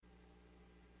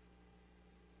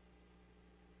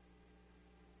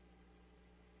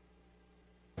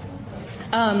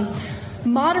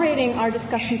Moderating our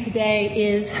discussion today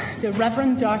is the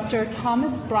Reverend Dr.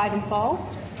 Thomas Breidenthal,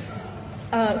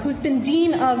 who's been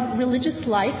Dean of Religious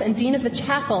Life and Dean of the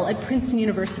Chapel at Princeton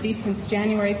University since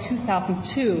January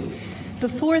 2002.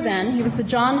 Before then, he was the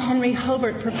John Henry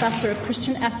Hobart Professor of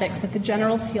Christian Ethics at the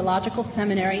General Theological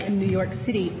Seminary in New York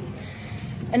City.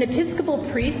 An Episcopal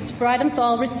priest,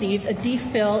 Breidenthal received a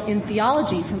D.Phil in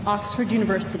theology from Oxford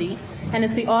University and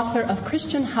is the author of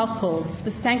Christian Households,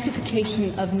 The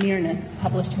Sanctification of Nearness,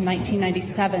 published in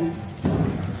 1997.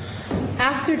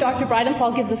 After Dr.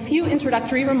 Breidenthal gives a few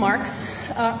introductory remarks,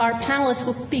 our panelists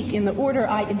will speak in the order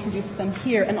I introduced them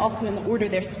here and also in the order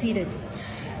they're seated.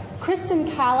 Kristen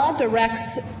Calla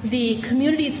directs the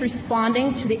Communities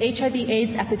Responding to the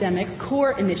HIV/AIDS Epidemic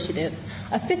CORE Initiative,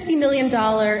 a $50 million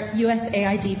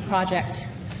USAID project.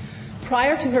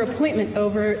 Prior to her appointment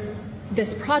over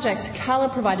this project, Calla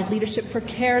provided leadership for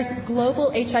CARE's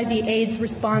global HIV/AIDS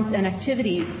response and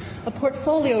activities, a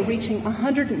portfolio reaching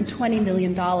 $120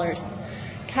 million.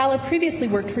 Calla previously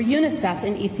worked for UNICEF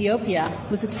in Ethiopia,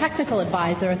 was a technical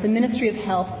advisor at the Ministry of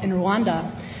Health in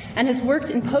Rwanda, and has worked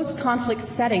in post-conflict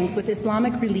settings with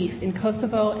Islamic Relief in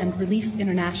Kosovo and Relief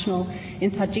International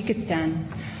in Tajikistan.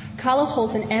 Calla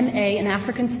holds an MA in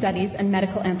African Studies and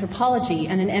Medical Anthropology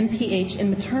and an MPH in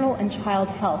Maternal and Child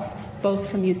Health, both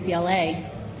from UCLA.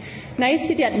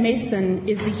 Naisidet Mason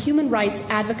is the Human Rights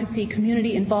Advocacy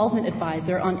Community Involvement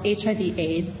Advisor on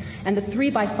HIV/AIDS and the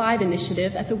 3x5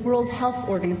 Initiative at the World Health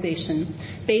Organization,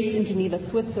 based in Geneva,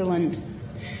 Switzerland.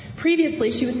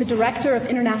 Previously, she was the Director of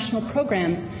International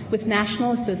Programs with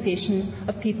National Association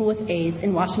of People with AIDS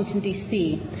in Washington,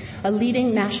 D.C., a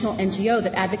leading national NGO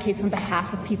that advocates on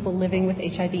behalf of people living with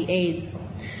HIV/AIDS.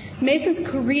 Mason's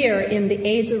career in the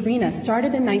AIDS arena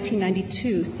started in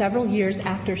 1992, several years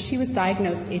after she was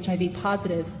diagnosed HIV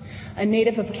positive. A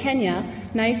native of Kenya,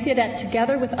 Naisidet,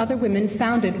 together with other women,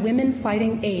 founded Women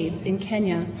Fighting AIDS in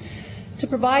Kenya to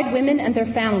provide women and their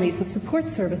families with support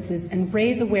services and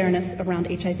raise awareness around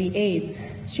HIV/AIDS.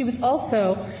 She was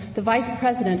also the Vice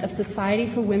President of Society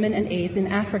for Women and AIDS in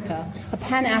Africa, a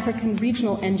Pan-African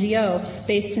regional NGO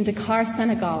based in Dakar,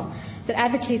 Senegal, that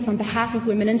advocates on behalf of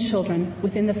women and children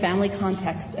within the family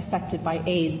context affected by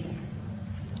AIDS.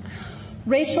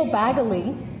 Rachel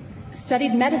Bagley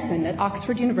studied medicine at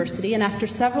Oxford University and after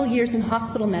several years in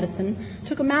hospital medicine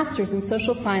took a master's in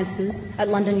social sciences at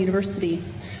London University.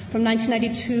 From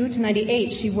 1992 to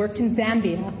 98, she worked in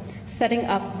Zambia, setting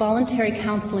up voluntary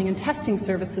counseling and testing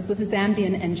services with a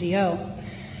Zambian NGO,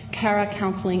 Cara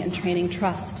Counseling and Training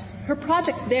Trust. Her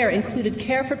projects there included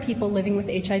care for people living with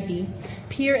HIV,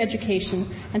 peer education,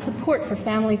 and support for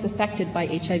families affected by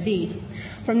HIV.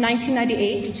 From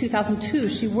 1998 to 2002,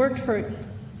 she worked for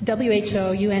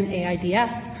WHO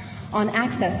UNAIDS on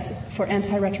access for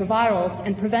antiretrovirals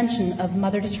and prevention of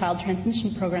mother-to-child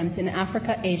transmission programs in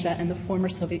Africa, Asia, and the former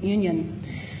Soviet Union.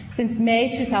 Since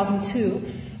May 2002,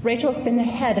 Rachel has been the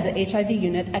head of the HIV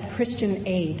unit at Christian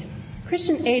Aid.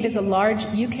 Christian Aid is a large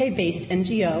UK-based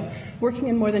NGO working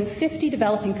in more than 50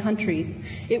 developing countries.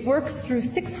 It works through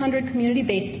 600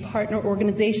 community-based partner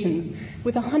organizations,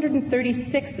 with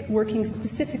 136 working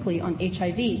specifically on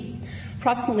HIV.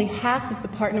 Approximately half of the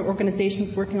partner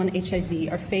organizations working on HIV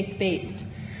are faith-based.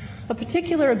 A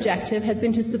particular objective has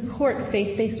been to support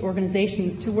faith-based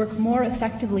organizations to work more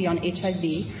effectively on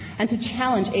HIV and to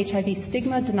challenge HIV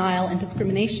stigma, denial, and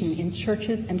discrimination in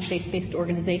churches and faith-based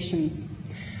organizations.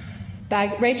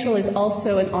 Rachel is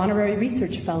also an honorary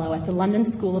research fellow at the London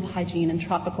School of Hygiene and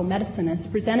Tropical Medicine and has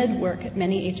presented work at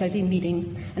many HIV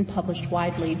meetings and published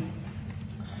widely.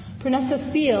 Pranessa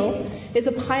Seal is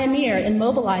a pioneer in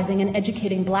mobilizing and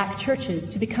educating Black churches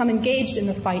to become engaged in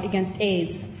the fight against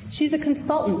AIDS. She's a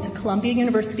consultant to Columbia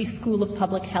University School of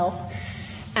Public Health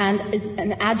and is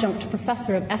an adjunct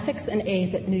professor of ethics and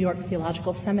AIDS at New York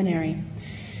Theological Seminary.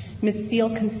 Ms. Seal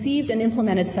conceived and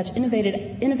implemented such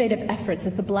innovative efforts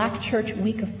as the Black Church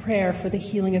Week of Prayer for the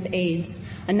Healing of AIDS,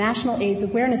 a national AIDS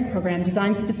awareness program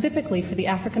designed specifically for the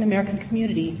African American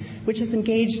community, which has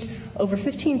engaged over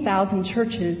 15,000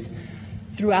 churches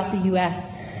throughout the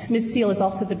U.S. Ms. Seal is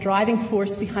also the driving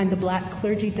force behind the Black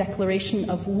Clergy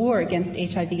Declaration of War against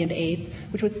HIV and AIDS,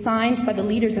 which was signed by the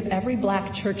leaders of every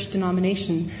Black church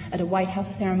denomination at a White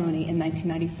House ceremony in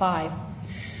 1995.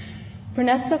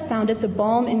 Pranessa founded the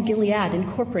Balm in Gilead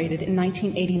Incorporated in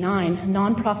 1989, a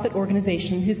nonprofit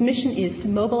organization whose mission is to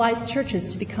mobilize churches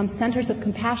to become centers of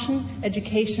compassion,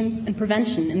 education, and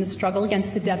prevention in the struggle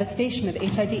against the devastation of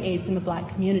HIV/AIDS in the Black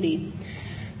community.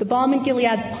 The Balm in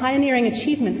Gilead's pioneering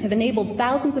achievements have enabled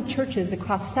thousands of churches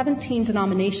across 17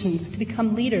 denominations to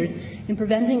become leaders in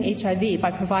preventing HIV by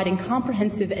providing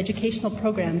comprehensive educational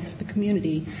programs for the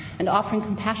community and offering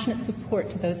compassionate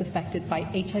support to those affected by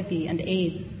HIV and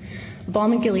AIDS. The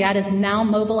Balm in Gilead is now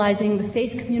mobilizing the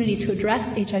faith community to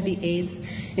address HIV/AIDS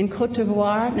in Cote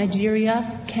d'Ivoire,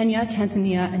 Nigeria, Kenya,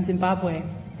 Tanzania, and Zimbabwe.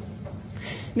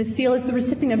 Ms. Seal is the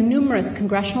recipient of numerous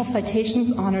congressional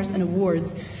citations, honors, and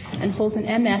awards, and holds an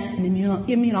MS in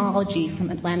immunology from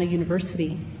Atlanta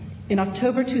University. In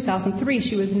October 2003,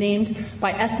 she was named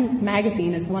by Essence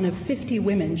magazine as one of 50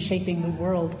 women shaping the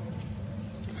world.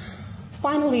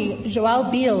 Finally,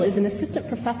 João Biel is an assistant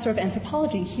professor of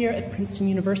anthropology here at Princeton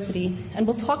University and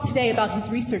will talk today about his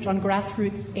research on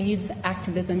grassroots AIDS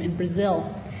activism in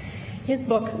Brazil. His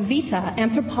book, Vita,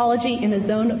 Anthropology in a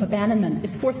Zone of Abandonment,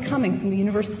 is forthcoming from the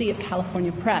University of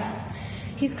California Press.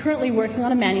 He's currently working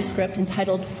on a manuscript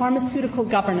entitled Pharmaceutical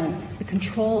Governance, the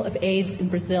Control of AIDS in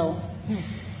Brazil.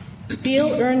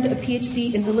 Biel earned a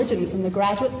PhD in religion from the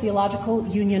Graduate Theological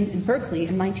Union in Berkeley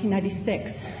in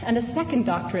 1996 and a second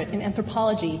doctorate in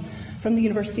anthropology from the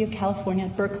University of California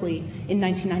at Berkeley in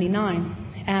 1999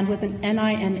 and was an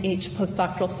NIMH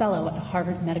postdoctoral fellow at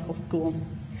Harvard Medical School.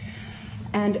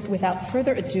 And without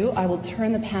further ado, I will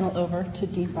turn the panel over to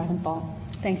Dean Breidenthal.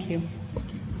 Thank you.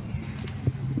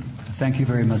 Thank you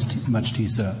very much,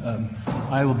 Tisa.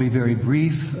 I will be very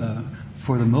brief.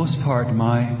 For the most part,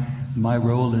 my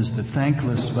role is the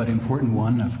thankless but important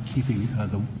one of keeping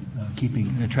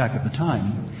track of the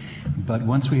time. But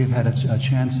once we have had a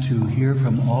chance to hear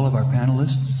from all of our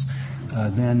panelists,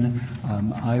 then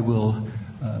I will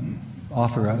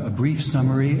offer a brief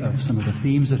summary of some of the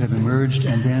themes that have emerged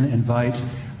and then invite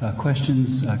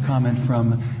questions, comment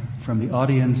from the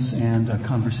audience and a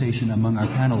conversation among our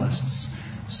panelists.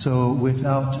 So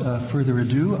without further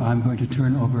ado, I'm going to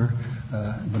turn over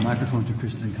the microphone to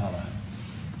Kristen Kalla.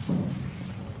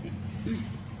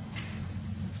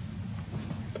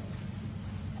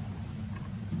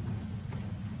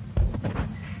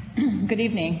 Good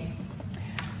evening.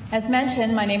 As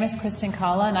mentioned, my name is Kristen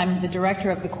Kalla, and I'm the director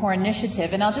of the CORE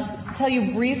Initiative. And I'll just tell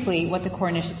you briefly what the CORE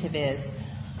Initiative is.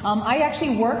 I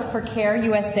actually work for CARE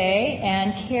USA,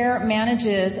 and CARE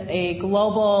manages a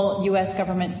global U.S.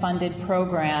 government-funded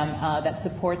program that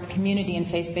supports community and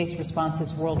faith-based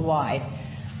responses worldwide.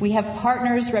 We have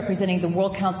partners representing the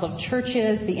World Council of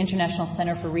Churches, the International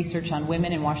Center for Research on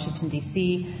Women in Washington,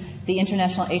 D.C., the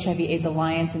International HIV/AIDS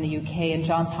Alliance in the UK, and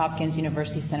Johns Hopkins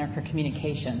University Center for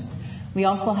Communications. We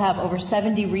also have over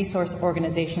 70 resource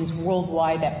organizations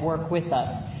worldwide that work with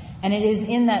us. And it is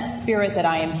in that spirit that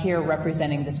I am here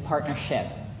representing this partnership.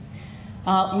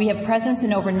 We have presence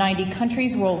in over 90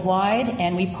 countries worldwide,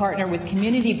 and we partner with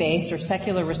community-based or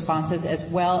secular responses as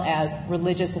well as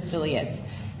religious affiliates.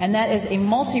 And that is a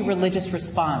multi-religious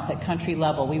response at country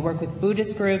level. We work with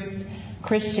Buddhist groups,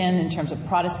 Christian in terms of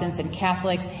Protestants and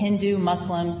Catholics, Hindu,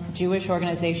 Muslims, Jewish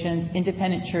organizations,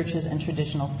 independent churches, and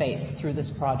traditional faiths through this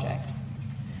project.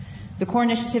 The CORE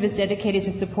Initiative is dedicated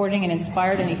to supporting an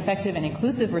inspired and effective and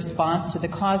inclusive response to the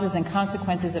causes and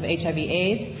consequences of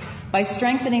HIV/AIDS by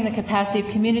strengthening the capacity of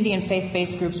community and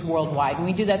faith-based groups worldwide. And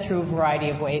we do that through a variety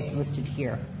of ways listed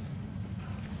here.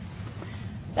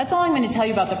 That's all I'm going to tell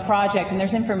you about the project, and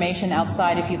there's information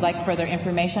outside if you'd like further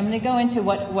information. I'm going to go into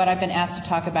what I've been asked to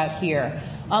talk about here.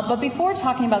 But before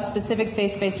talking about specific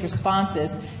faith-based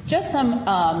responses, just some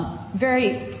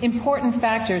very important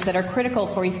factors that are critical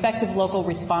for effective local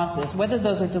responses, whether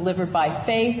those are delivered by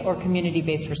faith or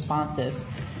community-based responses.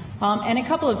 And a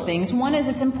couple of things. One is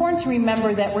it's important to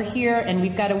remember that we're here and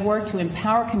we've got to work to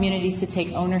empower communities to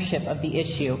take ownership of the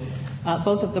issue,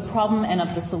 both of the problem and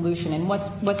of the solution. And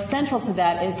what's central to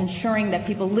that is ensuring that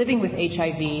people living with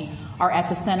HIV are at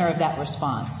the center of that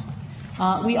response.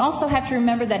 We also have to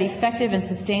remember that effective and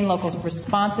sustained local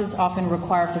responses often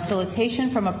require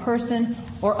facilitation from a person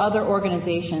or other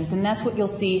organizations, and that's what you'll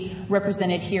see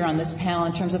represented here on this panel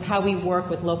in terms of how we work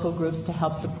with local groups to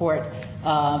help support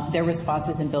their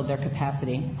responses and build their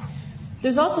capacity.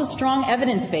 There's also strong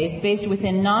evidence base based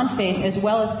within non-faith as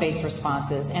well as faith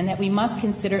responses, and that we must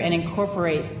consider and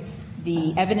incorporate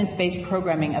the evidence-based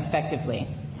programming effectively.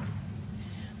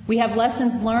 We have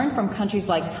lessons learned from countries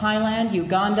like Thailand,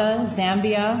 Uganda,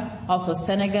 Zambia, also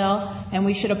Senegal, and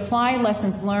we should apply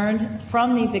lessons learned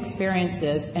from these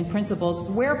experiences and principles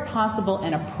where possible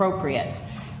and appropriate.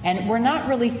 And we're not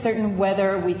really certain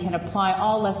whether we can apply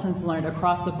all lessons learned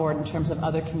across the board in terms of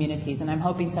other communities, and I'm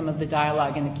hoping some of the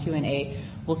dialogue in the Q&A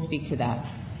will speak to that.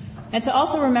 And to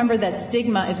also remember that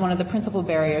stigma is one of the principal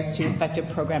barriers to effective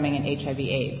programming in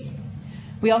HIV/AIDS.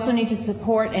 We also need to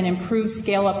support and improve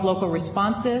scale-up local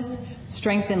responses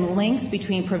strengthen links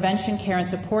between prevention, care, and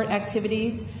support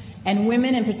activities, and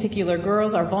women, in particular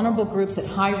girls, are vulnerable groups at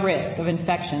high risk of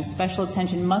infection. Special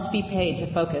attention must be paid to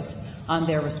focus on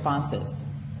their responses.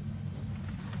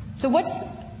 So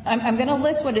I'm going to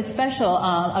list what is special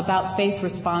about faith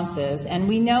responses. And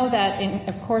we know that,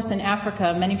 of course, in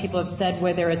Africa, many people have said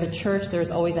where there is a church, there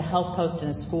is always a health post and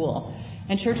a school.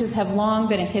 And churches have long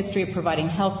been a history of providing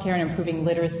health care and improving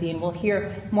literacy, and we'll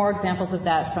hear more examples of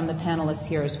that from the panelists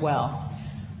here as well.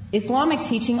 Islamic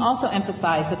teaching also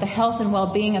emphasized that the health and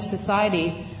well-being of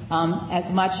society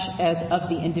as much as of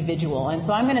the individual. And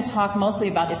so I'm going to talk mostly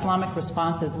about Islamic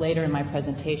responses later in my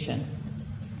presentation.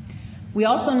 We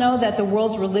also know that the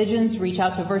world's religions reach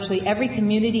out to virtually every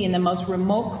community in the most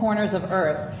remote corners of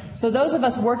Earth. So those of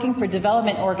us working for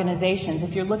development organizations,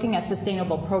 if you're looking at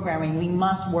sustainable programming, we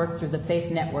must work through the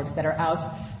faith networks that are out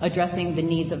addressing the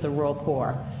needs of the rural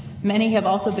poor. Many have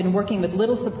also been working with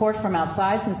little support from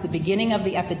outside since the beginning of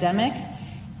the epidemic.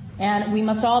 And we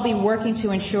must all be working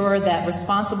to ensure that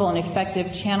responsible and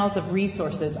effective channels of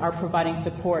resources are providing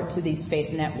support to these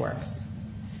faith networks.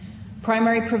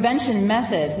 Primary prevention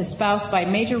methods espoused by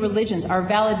major religions are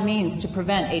valid means to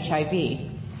prevent HIV.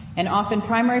 And often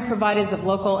primary providers of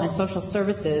local and social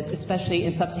services, especially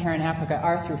in sub-Saharan Africa,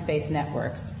 are through faith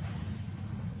networks.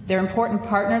 They're important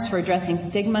partners for addressing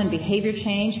stigma and behavior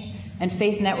change, and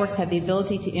faith networks have the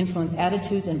ability to influence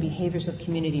attitudes and behaviors of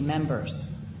community members.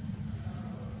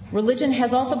 Religion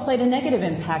has also played a negative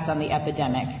impact on the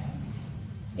epidemic.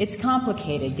 It's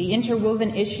complicated. The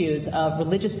interwoven issues of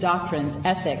religious doctrines,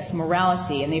 ethics,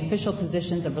 morality, and the official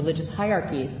positions of religious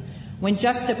hierarchies, when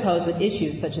juxtaposed with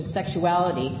issues such as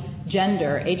sexuality,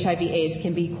 gender, HIV/AIDS,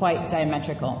 can be quite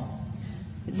diametrical.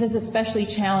 This is especially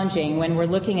challenging when we're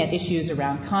looking at issues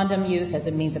around condom use as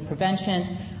a means of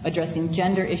prevention, addressing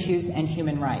gender issues, and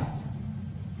human rights.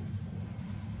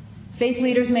 Faith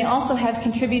leaders may also have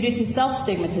contributed to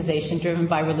self-stigmatization driven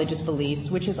by religious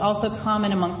beliefs, which is also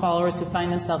common among followers who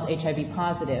find themselves HIV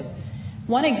positive.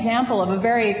 One example of a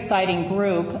very exciting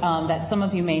group that some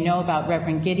of you may know about,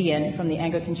 Reverend Gideon from the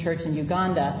Anglican Church in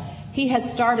Uganda, he has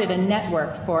started a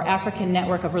network for African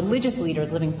network of religious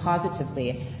leaders living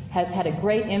positively, has had a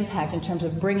great impact in terms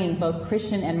of bringing both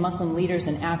Christian and Muslim leaders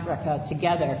in Africa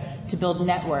together to build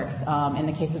networks in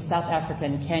the case of South Africa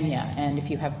and Kenya. And if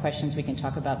you have questions, we can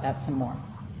talk about that some more.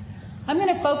 I'm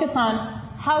going to focus on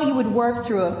how you would work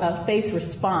through a faith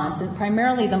response, and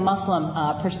primarily the Muslim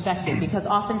perspective, because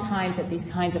oftentimes at these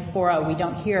kinds of fora we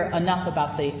don't hear enough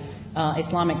about the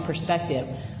Islamic perspective.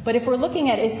 But if we're looking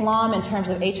at Islam in terms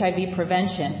of HIV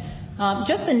prevention,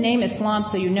 just the name Islam,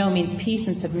 so you know, means peace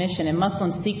and submission, and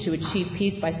Muslims seek to achieve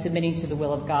peace by submitting to the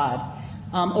will of God.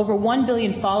 Over 1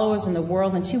 billion followers in the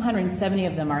world, and 270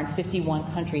 of them are in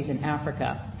 51 countries in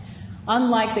Africa.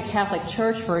 Unlike the Catholic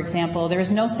Church, for example, there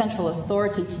is no central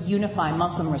authority to unify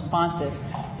Muslim responses.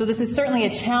 So this is certainly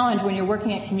a challenge when you're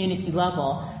working at community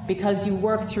level, because you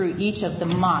work through each of the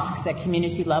mosques at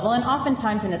community level, and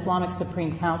oftentimes an Islamic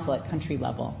Supreme Council at country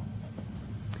level.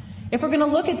 If we're going to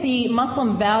look at the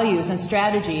Muslim values and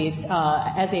strategies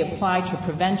as they apply to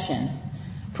prevention,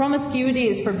 promiscuity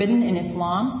is forbidden in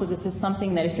Islam, so this is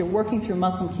something that if you're working through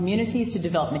Muslim communities to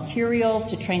develop materials,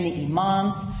 to train the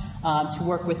imams, to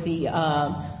work with the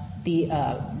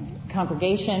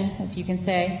congregation, if you can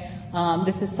say,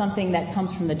 this is something that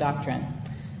comes from the doctrine.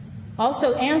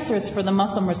 Also, answers for the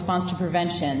Muslim response to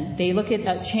prevention. They look at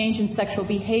a change in sexual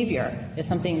behavior as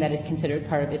something that is considered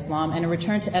part of Islam, and a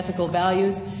return to ethical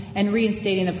values and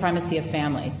reinstating the primacy of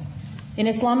families. In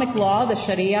Islamic law, the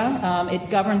Sharia, it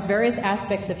governs various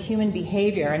aspects of human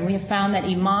behavior, and we have found that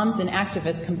imams and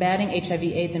activists combating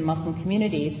HIV/AIDS in Muslim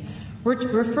communities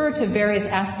refer to various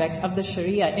aspects of the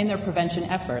Sharia in their prevention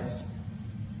efforts.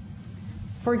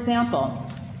 For example,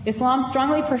 Islam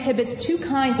strongly prohibits two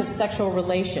kinds of sexual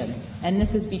relations, and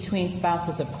this is between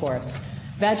spouses, of course.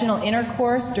 Vaginal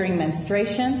intercourse during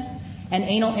menstruation and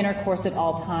anal intercourse at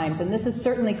all times. And this is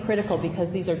certainly critical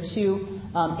because these are two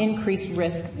increased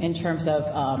risk in terms of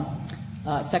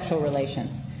sexual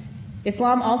relations.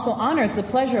 Islam also honors the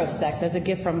pleasure of sex as a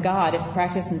gift from God if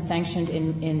practiced and sanctioned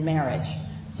in marriage.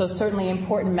 So certainly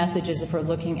important messages if we're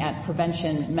looking at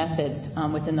prevention methods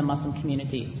within the Muslim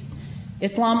communities.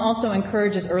 Islam also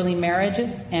encourages early marriage,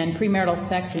 and premarital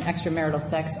sex and extramarital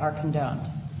sex are condoned.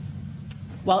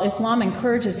 While Islam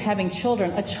encourages having children,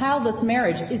 a childless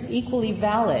marriage is equally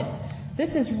valid.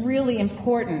 This is really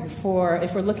important for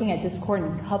if we're looking at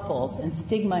discordant couples and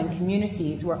stigma in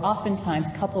communities where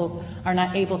oftentimes couples are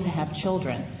not able to have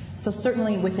children. So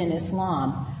certainly within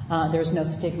Islam, there's no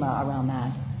stigma around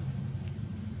that.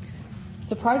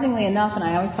 Surprisingly enough, and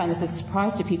I always find this a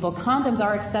surprise to people, condoms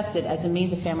are accepted as a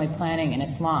means of family planning in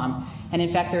Islam. And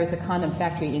in fact, there is a condom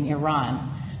factory in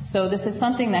Iran. So this is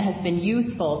something that has been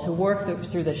useful to work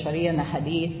through the Sharia and the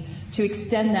Hadith to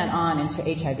extend that on into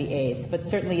HIV/AIDS. But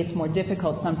certainly it's more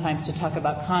difficult sometimes to talk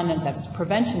about condoms as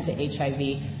prevention to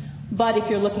HIV. But if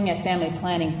you're looking at family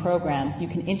planning programs, you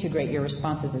can integrate your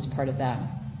responses as part of that.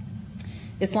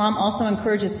 Islam also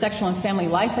encourages sexual and family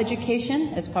life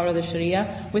education as part of the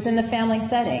Sharia within the family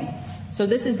setting. So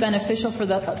this is beneficial for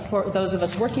those of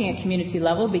us working at community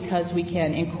level because we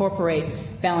can incorporate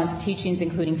balanced teachings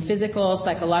including physical,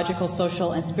 psychological,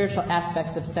 social, and spiritual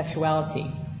aspects of sexuality.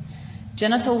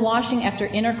 Genital washing after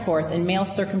intercourse and male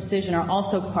circumcision are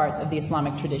also parts of the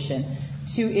Islamic tradition,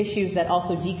 two issues that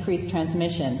also decrease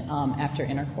transmission after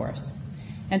intercourse.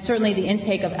 And certainly the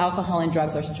intake of alcohol and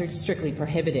drugs are strictly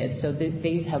prohibited, so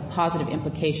these have positive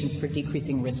implications for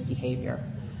decreasing risk behavior.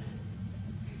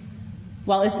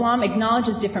 While Islam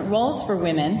acknowledges different roles for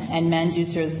women and men due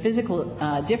to physical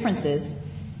differences,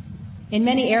 in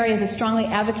many areas it strongly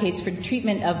advocates for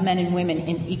treatment of men and women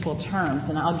in equal terms.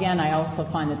 And again, I also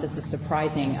find that this is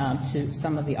surprising to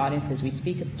some of the audiences we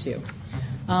speak to.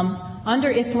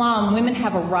 Under Islam, women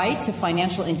have a right to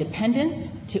financial independence,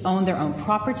 to own their own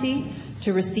property,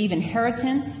 to receive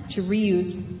inheritance, to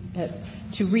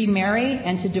remarry,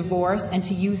 and to divorce, and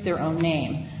to use their own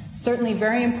name. Certainly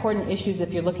very important issues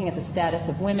if you're looking at the status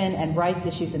of women and rights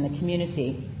issues in the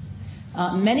community.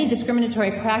 Many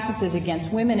discriminatory practices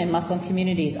against women in Muslim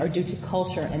communities are due to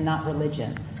culture and not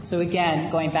religion. So again,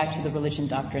 going back to the religion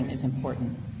doctrine is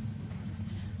important.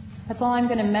 That's all I'm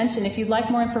going to mention. If you'd like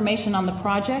more information on the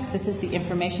project, this is the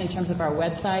information in terms of our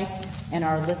website and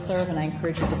our listserv, and I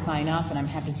encourage you to sign up, and I'm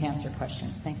happy to answer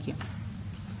questions. Thank you.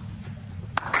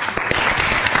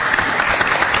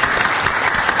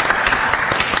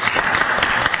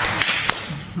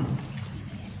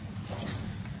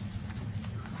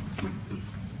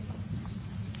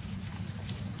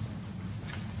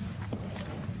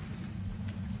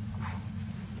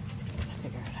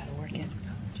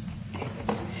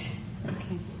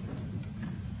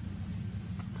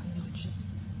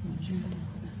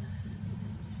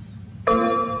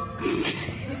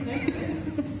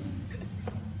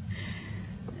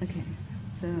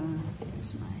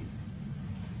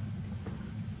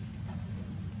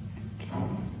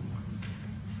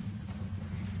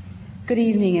 Good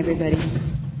evening, everybody.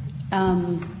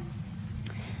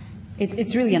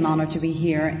 It's really an honor to be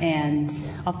here, and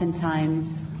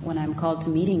oftentimes when I'm called to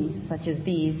meetings such as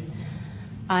these,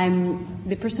 I'm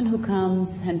the person who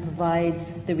comes and provides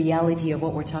the reality of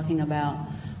what we're talking about.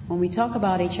 When we talk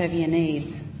about HIV and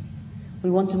AIDS, we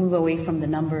want to move away from the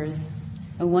numbers,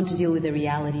 and we want to deal with the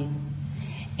reality.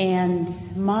 And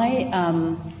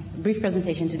my brief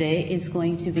presentation today is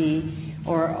going to be,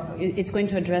 or it's going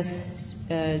to address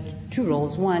two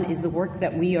roles. One is the work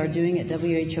that we are doing at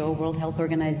WHO, World Health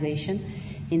Organization,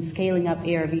 in scaling up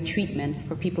ARV treatment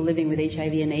for people living with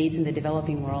HIV and AIDS in the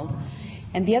developing world.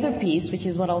 And the other piece, which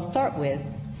is what I'll start with,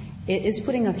 is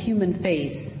putting a human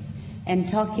face and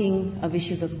talking of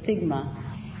issues of stigma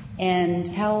and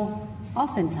how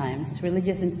oftentimes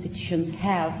religious institutions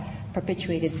have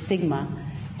perpetuated stigma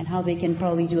and how they can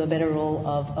probably do a better role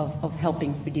of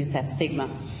helping reduce that stigma.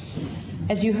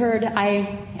 As you heard,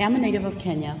 I am a native of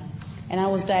Kenya, and I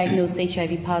was diagnosed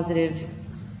HIV positive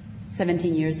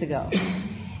 17 years ago.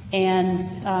 And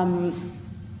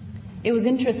it was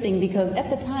interesting because at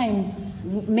the time,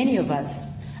 many of us,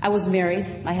 I was married,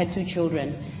 I had 2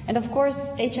 children, and of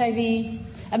course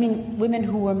women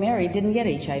who were married didn't get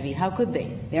HIV. How could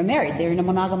they? They're married, they're in a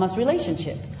monogamous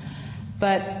relationship.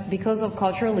 But because of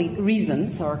cultural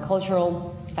reasons or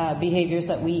cultural behaviors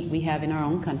that we have in our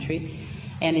own country,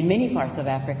 and in many parts of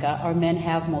Africa, our men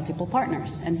have multiple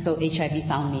partners, and so HIV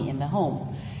found me in the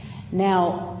home.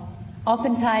 Now,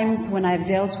 oftentimes when I've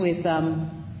dealt with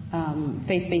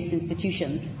faith-based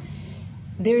institutions,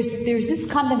 there's this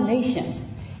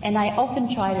condemnation, and I often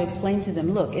try to explain to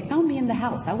them, look, it found me in the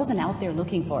house. I wasn't out there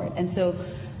looking for it. And so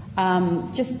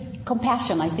just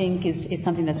compassion, I think, is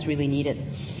something that's really needed.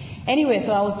 Anyway,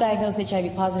 so I was diagnosed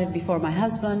HIV positive before my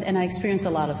husband, and I experienced a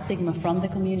lot of stigma from the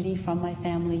community, from my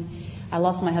family. I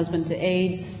lost my husband to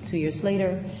AIDS 2 years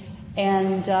later,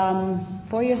 and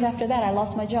 4 years after that, I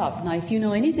lost my job. Now, if you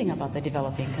know anything about the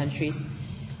developing countries,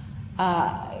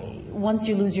 once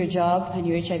you lose your job and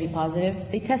you're HIV positive,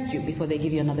 they test you before they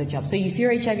give you another job. So if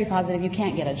you're HIV positive, you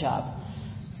can't get a job.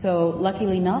 So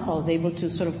luckily enough, I was able to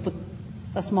sort of put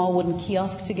a small wooden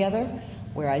kiosk together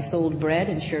where I sold bread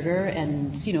and sugar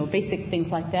and, basic things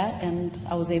like that, and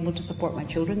I was able to support my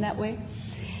children that way.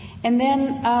 And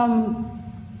then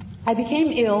I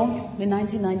became ill in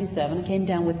 1997. I came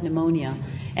down with pneumonia.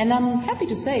 And I'm happy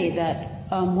to say that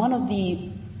one of the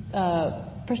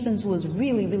persons who was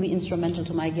really, really instrumental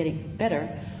to my getting better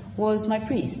was my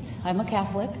priest. I'm a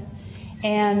Catholic.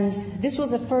 And this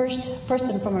was the first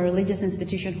person from a religious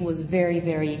institution who was very,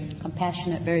 very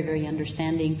compassionate, very, very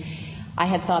understanding. I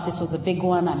had thought this was a big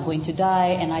one, I'm going to die,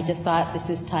 and I just thought this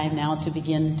is time now to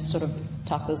begin to sort of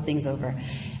talk those things over.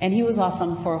 And he was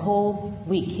awesome. For a whole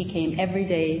week, he came every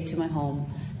day to my home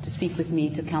to speak with me,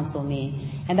 to counsel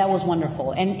me, and that was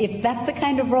wonderful. And if that's the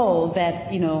kind of role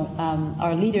that,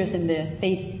 our leaders in the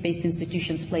faith-based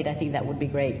institutions played, I think that would be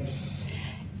great.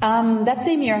 That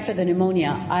same year after the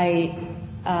pneumonia, I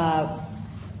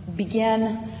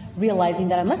began realizing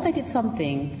that unless I did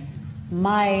something,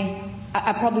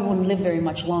 I probably wouldn't live very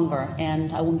much longer,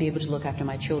 and I wouldn't be able to look after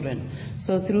my children.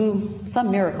 So through some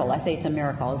miracle, I say it's a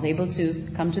miracle, I was able to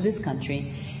come to this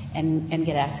country and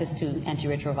get access to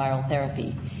antiretroviral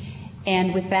therapy.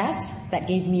 And with that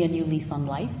gave me a new lease on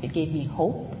life. It gave me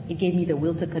hope. It gave me the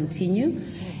will to continue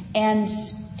and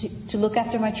to look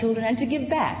after my children and to give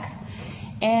back.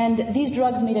 And these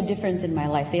drugs made a difference in my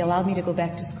life. They allowed me to go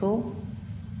back to school,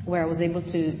 where I was able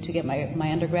to get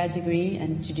my undergrad degree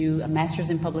and to do a master's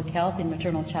in public health, in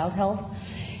maternal child health.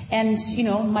 And,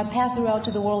 my path throughout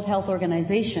to the World Health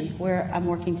Organization, where I'm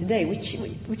working today,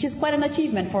 which is quite an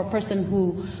achievement for a person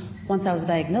who, once I was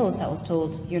diagnosed, I was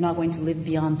told, you're not going to live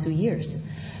beyond 2 years.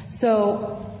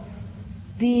 So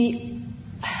the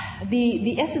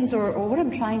essence, or what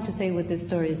I'm trying to say with this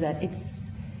story is that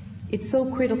it's so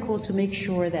critical to make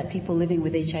sure that people living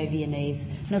with HIV and AIDS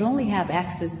not only have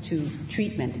access to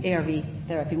treatment, ARV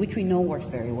therapy, which we know works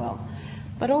very well,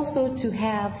 but also to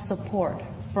have support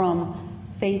from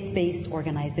faith-based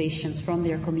organizations, from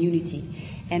their community.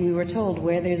 And we were told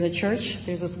where there's a church,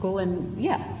 there's a school, and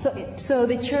so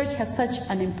the church has such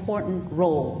an important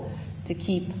role to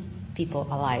keep people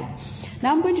alive.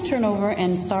 Now I'm going to turn over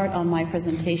and start on my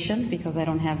presentation because I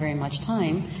don't have very much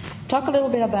time. Talk a little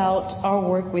bit about our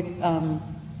work with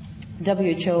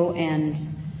WHO and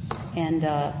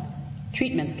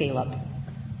treatment scale-up.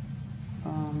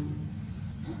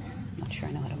 Not sure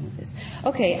I know how to move this.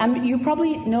 Okay, you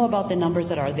probably know about the numbers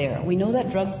that are there. We know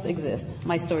that drugs exist.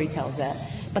 My story tells that.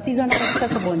 But these are not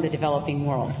accessible in the developing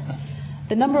world.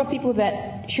 The number of people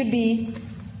that should be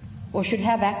or should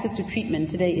have access to treatment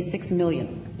today is 6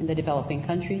 million in the developing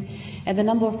country. And the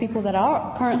number of people that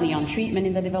are currently on treatment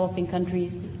in the developing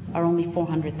countries are only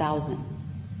 400,000.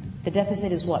 The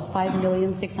deficit is what,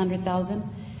 5,600,000?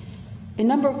 The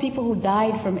number of people who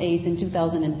died from AIDS in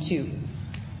 2002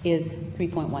 is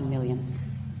 3.1 million.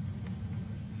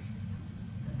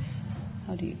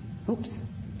 Oops,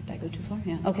 did I go too far?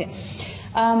 Yeah, okay.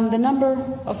 The number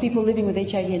of people living with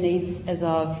HIV and AIDS as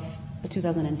of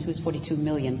 2002 is 42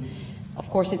 million. Of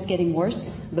course, it's getting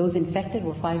worse. Those infected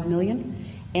were 5 million.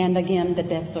 And again, the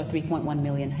deaths are 3.1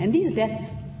 million. And these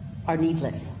deaths are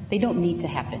needless. They don't need to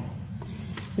happen.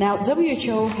 Now,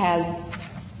 WHO has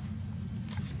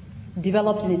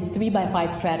developed in its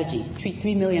 3x5 strategy, treat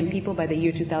 3 million people by the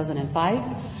year 2005.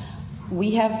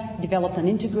 We have developed an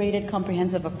integrated,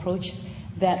 comprehensive approach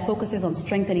that focuses on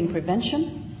strengthening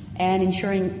prevention and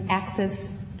ensuring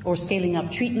access or scaling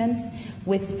up treatment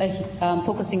with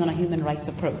focusing on a human rights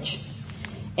approach.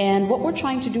 And what we're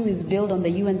trying to do is build on the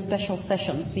UN Special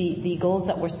Sessions, the goals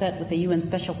that were set with the UN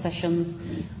Special Sessions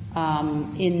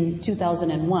in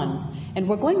 2001. And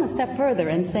we're going a step further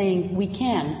and saying we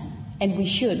can and we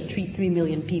should treat 3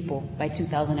 million people by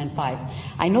 2005.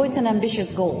 I know it's an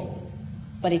ambitious goal,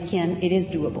 but it is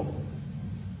doable.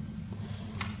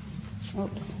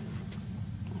 Oops.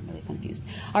 Confused.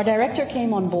 Our director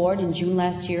came on board in June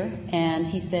last year, and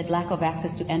he said lack of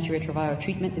access to antiretroviral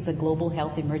treatment is a global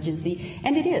health emergency,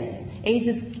 and it is. AIDS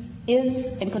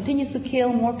is and continues to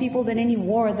kill more people than any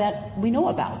war that we know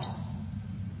about.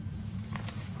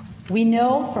 We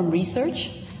know from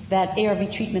research that ARV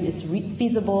treatment is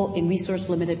feasible in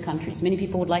resource-limited countries. Many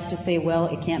people would like to say, well,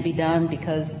 it can't be done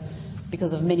because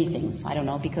of many things. I don't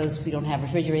know, because we don't have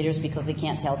refrigerators, because they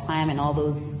can't tell time, and all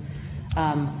those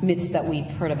myths that we've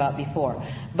heard about before.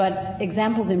 But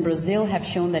examples in Brazil have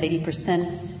shown that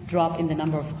 80% drop in the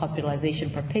number of hospitalization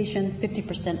per patient,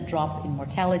 50% drop in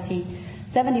mortality,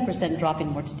 70% drop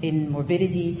in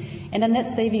morbidity, and a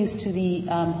net savings to the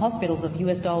hospitals of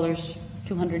US dollars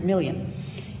 200 million.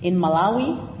 In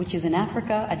Malawi, which is in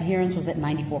Africa, adherence was at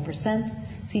 94%,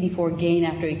 CD4 gain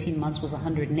after 18 months was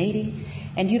 180,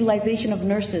 and utilization of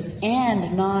nurses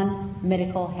and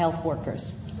non-medical health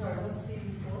workers. Sorry, what's CD4?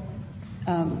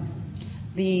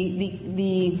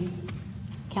 The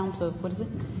count of, what is it?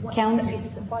 It's the count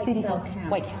white CD4, cell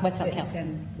count. white cell count.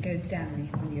 It goes down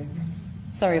on you.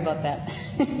 Sorry about that.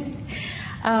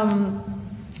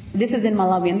 This is in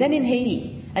Malawi. And then in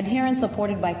Haiti, adherence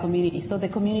supported by community. So the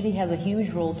community has a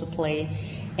huge role to play.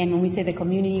 And when we say the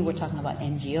community, we're talking about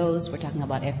NGOs, we're talking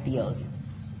about FBOs.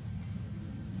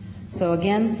 So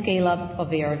again, scale up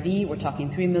of ARV, we're talking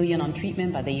 3 million on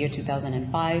treatment by the year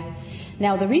 2005.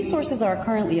 Now, the resources are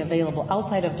currently available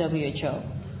outside of WHO.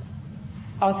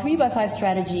 Our 3x5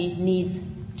 strategy needs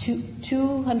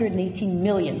 218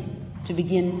 million to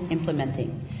begin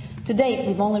implementing. To date,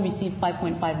 we've only received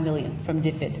 5.5 million from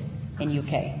DFID in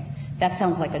UK. That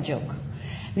sounds like a joke.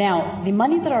 Now, the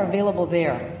monies that are available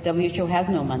there, WHO has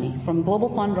no money, from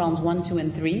Global Fund Rounds 1, 2,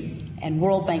 and 3, and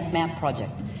World Bank MAP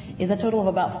project, is a total of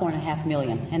about 4.5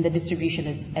 million, and the distribution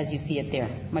is, as you see it there,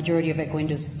 majority of it going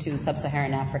to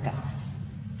sub-Saharan Africa.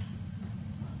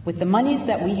 With the monies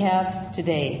that we have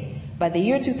today, by the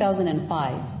year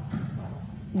 2005,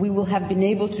 we will have been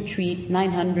able to treat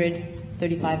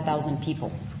 935,000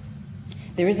 people.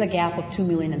 There is a gap of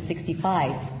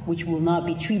 2,065,000, which will not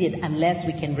be treated unless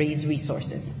we can raise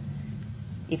resources,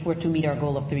 if we're to meet our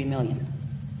goal of 3 million.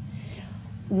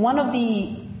 One of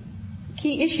the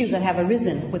key issues that have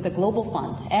arisen with the Global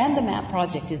Fund and the MAP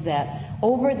project is that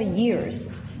over the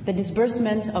years, the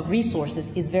disbursement of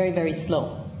resources is very, very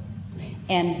slow.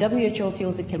 And WHO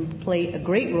feels it can play a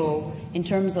great role in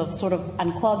terms of sort of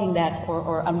unclogging that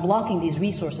or unblocking these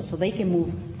resources so they can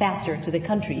move faster to the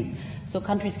countries, so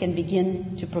countries can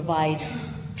begin to provide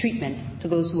treatment to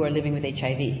those who are living with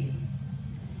HIV.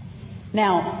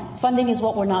 Now, funding is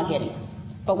what we're not getting.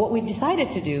 But what we've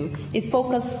decided to do is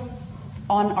focus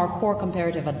on our core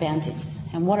comparative advantages.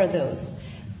 And what are those?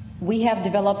 We have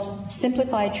developed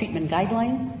simplified treatment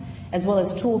guidelines, as well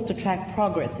as tools to track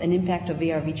progress and impact of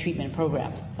ARV treatment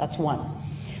programs. That's one.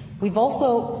 We've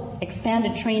also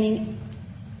expanded training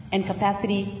and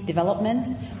capacity development.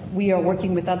 We are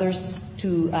working with others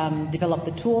to develop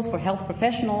the tools for health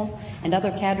professionals and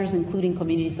other cadres, including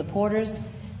community supporters.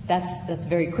 That's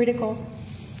very critical.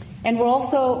 And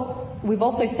we've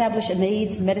also established an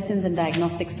AIDS, medicines, and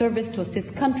diagnostic service to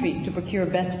assist countries to procure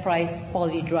best-priced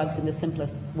quality drugs in the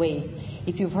simplest ways.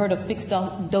 If you've heard of fixed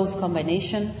dose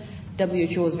combination,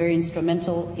 WHO is very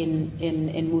instrumental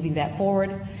in moving that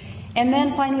forward. And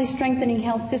then finally, strengthening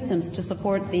health systems to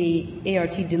support the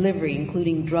ART delivery,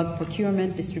 including drug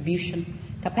procurement, distribution,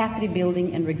 capacity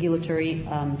building, and regulatory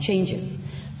changes.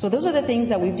 So those are the things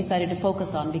that we've decided to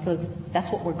focus on because that's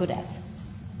what we're good at.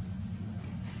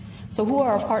 So who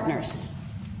are our partners?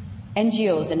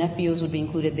 NGOs and FBOs would be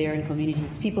included there in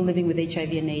communities, people living with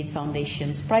HIV and AIDS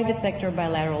foundations, private sector,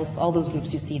 bilaterals, all those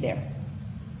groups you see there.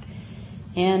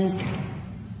 And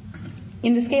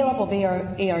in the scale-up of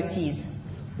ARTs,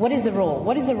 what is the role?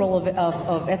 What is the role of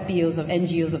FBOs, of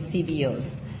NGOs, of CBOs?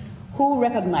 Who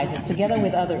recognizes, together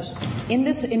with others, in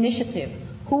this initiative,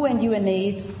 who and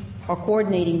UNAs are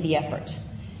coordinating the effort?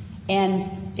 And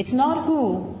it's not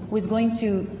who is going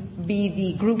to be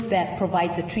the group that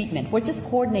provides the treatment. We're just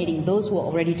coordinating those who are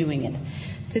already doing it.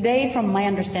 Today, from my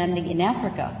understanding, in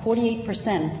Africa,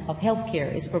 48% of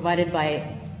healthcare is provided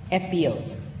by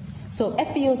FBOs. So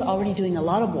FBOs are already doing a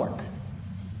lot of work.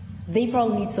 They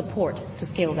probably need support to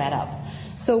scale that up.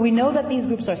 So we know that these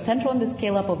groups are central in the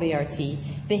scale-up of ART.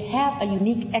 They have a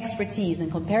unique expertise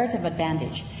and comparative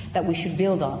advantage that we should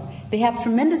build on. They have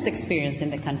tremendous experience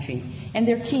in the country, and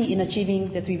they're key in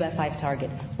achieving the 3x5 target.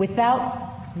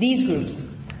 Without these groups,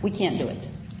 we can't do it.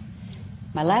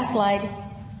 My last slide.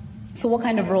 So what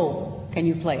kind of role can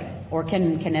you play, or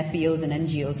can FBOs and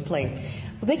NGOs play?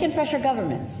 Well, they can pressure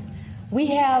governments. We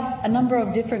have a number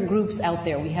of different groups out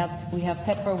there. We have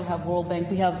PEPFAR, we have World Bank,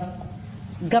 we have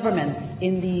governments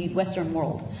in the Western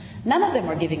world. None of them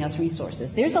are giving us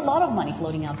resources. There's a lot of money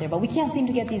floating out there, but we can't seem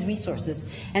to get these resources.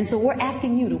 And so we're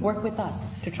asking you to work with us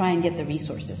to try and get the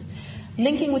resources.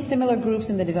 Linking with similar groups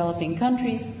in the developing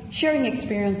countries, sharing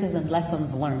experiences and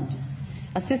lessons learned,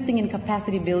 assisting in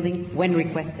capacity building when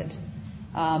requested.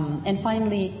 And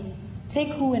finally,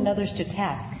 take who and others to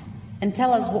task and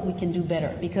tell us what we can do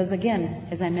better. Because again,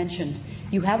 as I mentioned,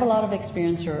 you have a lot of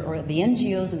experience, or the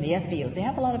NGOs and the FBOs, they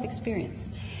have a lot of experience.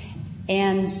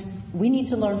 And we need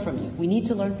to learn from you. We need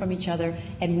to learn from each other,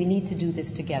 and we need to do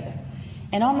this together.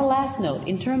 And on the last note,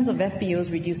 in terms of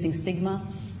FBOs reducing stigma,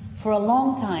 for a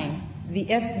long time,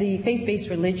 the faith-based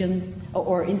religions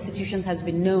or institutions has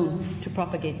been known to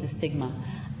propagate the stigma.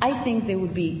 I think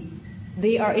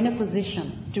they are in a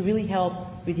position to really help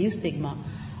reduce stigma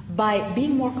by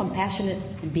being more compassionate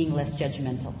and being less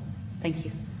judgmental. Thank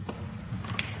you.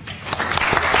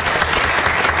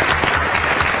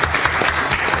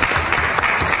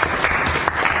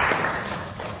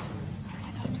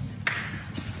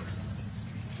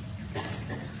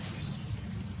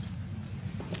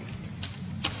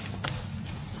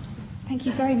 Thank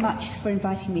you very much for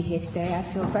inviting me here today. I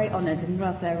feel very honoured and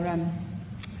rather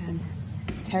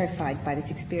terrified by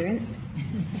this experience.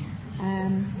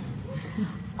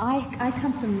 I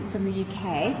come from the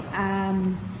UK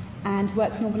and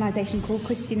work for an organisation called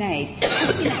Christian Aid.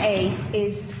 Christian Aid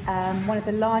is one of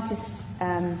the largest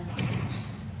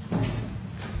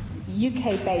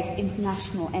UK-based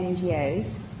international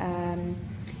NGOs.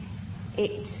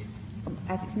 It,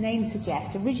 as its name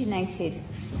suggests, originated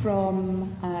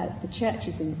from the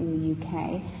churches in the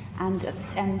UK and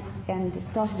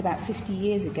started about 50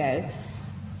 years ago,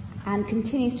 and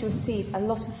continues to receive a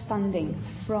lot of funding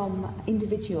from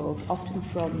individuals, often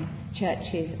from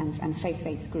churches and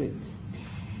faith-based groups.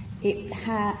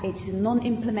 It's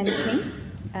non-implementing.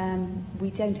 We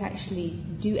don't actually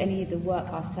do any of the work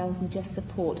ourselves. We just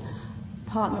support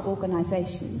partner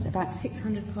organisations, about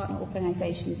 600 partner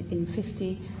organisations in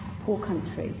 50 poor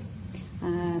countries.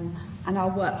 And our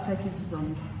work focuses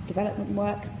on development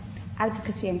work,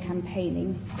 advocacy and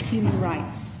campaigning, human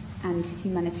rights and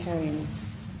humanitarian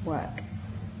work.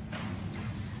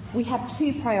 We have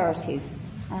two priorities.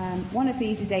 One of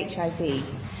these is HIV,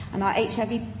 and our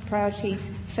HIV priorities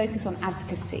focus on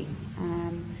advocacy.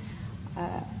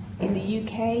 In the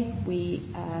UK, we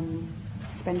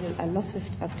spend a lot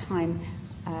of time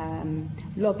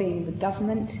lobbying the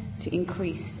government to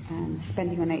increase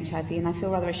spending on HIV, and I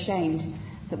feel rather ashamed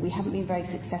that we haven't been very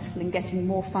successful in getting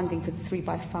more funding for the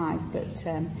 3x5, but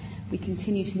we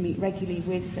continue to meet regularly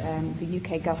with the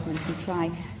UK government and try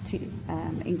to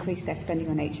increase their spending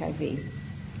on HIV.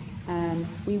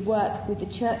 We work with the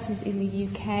churches in the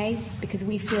UK because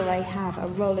we feel they have a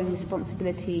role and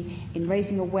responsibility in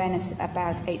raising awareness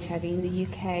about HIV in the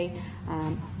UK,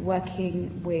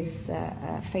 working with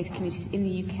faith communities in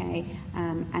the UK,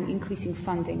 and increasing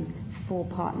funding for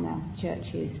partner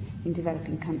churches in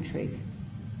developing countries.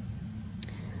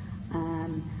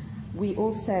 We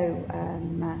also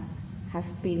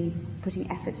have been putting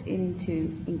efforts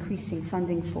into increasing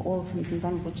funding for orphans and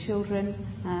vulnerable children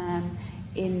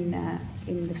in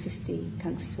the 50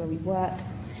 countries where we work,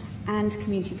 and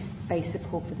community-based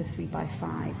support for the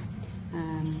 3x5.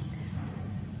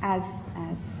 As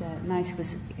Nice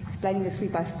was explaining, the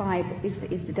 3x5 is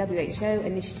the WHO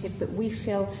initiative, but we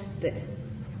feel that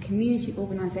community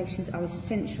organisations are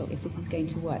essential if this is going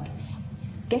to work.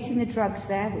 Getting the drugs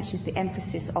there, which is the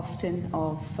emphasis often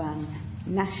of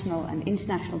national and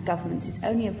international governments, is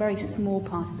only a very small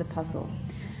part of the puzzle.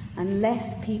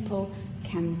 Unless people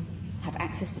can have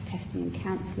access to testing and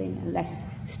counselling, unless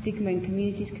stigma in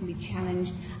communities can be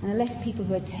challenged, and unless people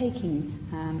who are taking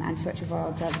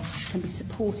antiretroviral drugs can be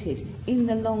supported in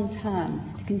the long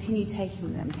term to continue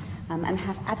taking them, and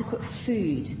have adequate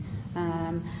food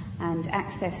and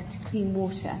access to clean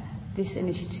water, this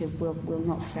initiative will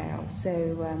not fail.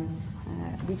 So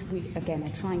we again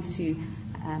are trying to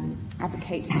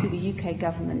advocate to the UK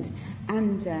government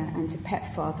and to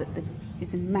PEPFAR that there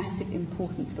is a massive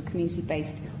importance for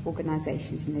community-based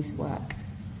organisations in this work.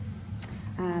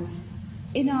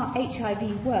 In our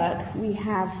HIV work, we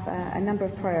have a number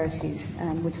of priorities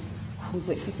with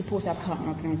which we support our partner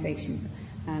organisations.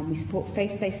 We support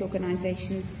faith-based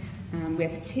organisations. We are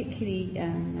particularly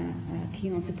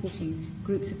keen on supporting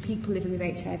groups of people living with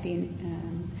HIV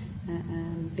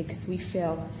because we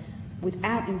feel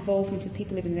without involvement of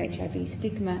people living with HIV,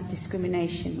 stigma,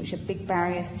 discrimination, which are big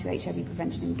barriers to HIV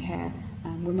prevention and care,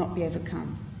 will not be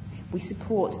overcome. We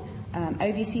support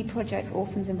OVC projects,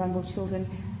 orphans and vulnerable children,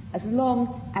 as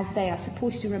long as they are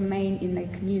supported to remain in their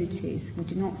communities. We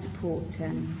do not support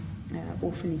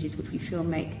orphanages, which we feel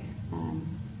make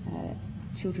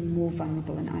children more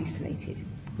vulnerable and isolated.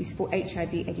 We support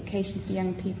HIV education for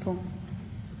young people.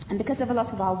 And because of a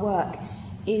lot of our work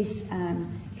is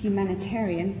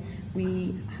humanitarian,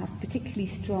 we have particularly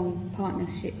strong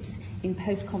partnerships in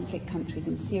post-conflict countries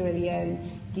in Sierra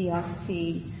Leone,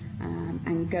 DRC,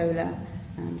 Angola,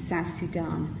 South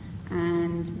Sudan,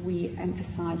 and we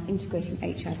emphasise integrating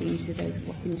HIV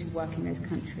into work in those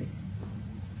countries.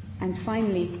 And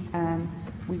finally,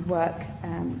 we work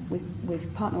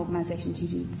with partner organisations who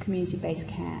do community-based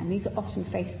care, and these are often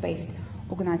faith-based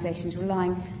organisations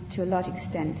relying to a large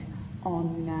extent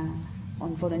on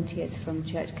volunteers from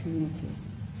church communities.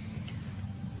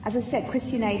 As I said,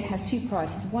 Christian Aid has two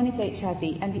priorities. One is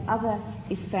HIV, and the other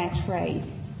is fair trade,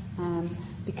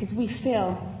 because we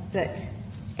feel that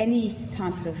any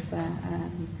type of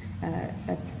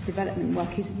development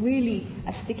work is really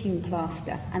a sticking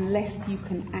plaster unless you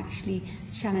can actually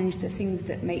challenge the things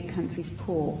that make countries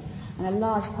poor. And a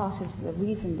large part of the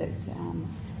reason that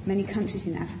many countries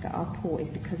in Africa are poor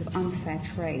is because of unfair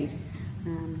trade.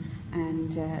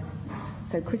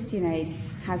 So Christian Aid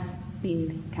has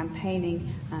been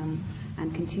campaigning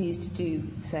and continues to do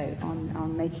so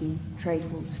on making trade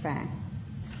rules fair.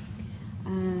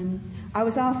 I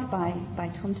was asked by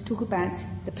Tom to talk about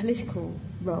the political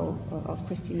role of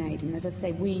Christian Aid, and as I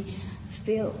say, we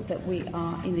feel that we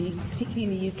are, particularly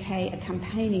in the UK, a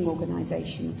campaigning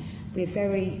organisation. We're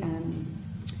very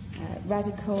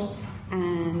radical,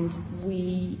 and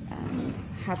we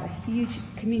have a huge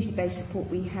community-based support.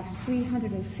 We have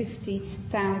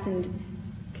 350,000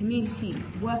 community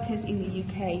workers in the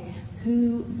UK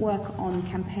who work on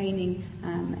campaigning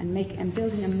and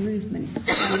building a movement to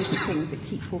change the things that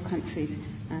keep poor countries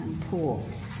poor.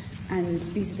 And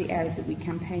these are the areas that we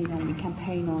campaign on. We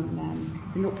campaign on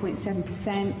the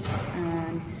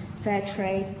 0.7%, fair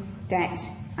trade, debt,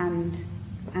 and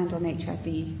on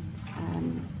HIV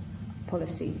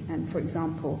policy. And for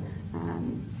example,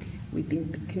 we've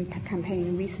been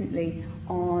campaigning recently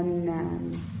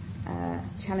on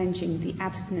challenging the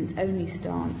abstinence-only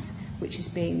stance, which is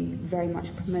being very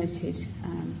much promoted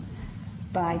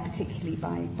particularly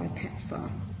by PEPFAR.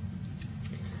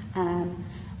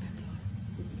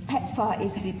 PEPFAR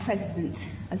is the president,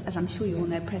 as I'm sure you all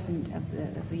know, president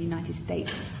of the United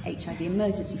States HIV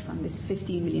Emergency Fund, this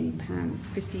 $15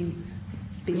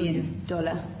 billion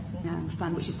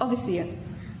fund, which is obviously a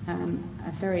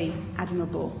very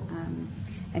admirable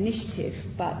initiative,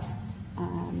 but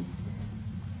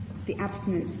the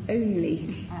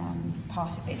abstinence-only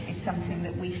part of it is something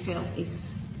that we feel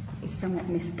is somewhat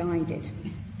misguided.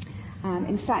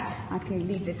 In fact, I can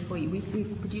leave this for you.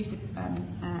 We've produced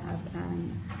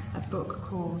a book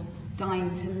called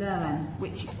Dying to Learn,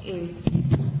 which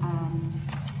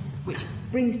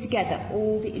brings together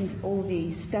all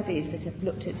the studies that have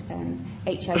looked at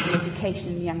HIV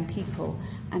education in young people,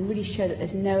 and really show that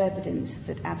there's no evidence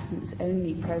that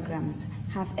abstinence-only programs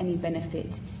have any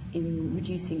benefit in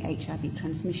reducing HIV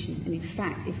transmission. And in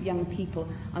fact, if young people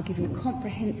are given a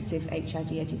comprehensive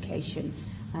HIV education,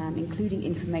 including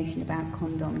information about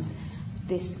condoms,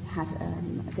 this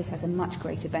has a much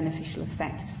greater beneficial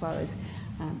effect as far as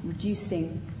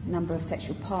reducing the number of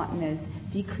sexual partners,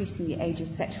 decreasing the age of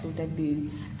sexual debut,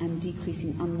 and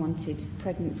decreasing unwanted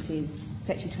pregnancies,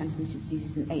 sexually transmitted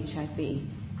diseases, and HIV.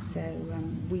 So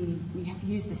we have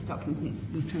used this document.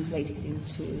 We've translated it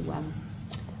into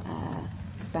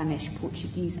Spanish,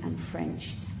 Portuguese, and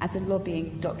French as a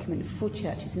lobbying document for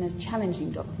churches and as a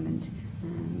challenging document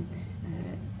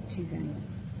to them.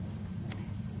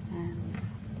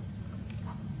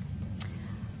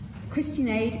 Christian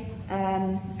Aid,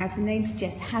 as the name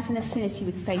suggests, has an affinity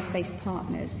with faith-based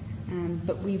partners,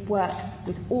 but we work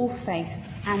with all faiths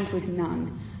and with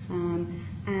none.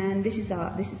 And this is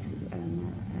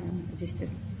just a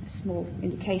small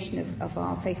indication of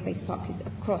our faith-based partners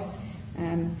across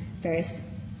various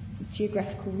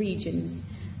geographical regions.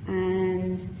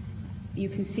 And you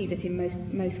can see that in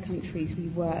most countries we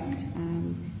work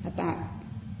about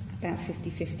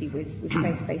 50-50 with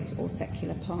faith-based or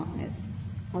secular partners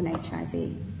on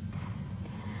HIV.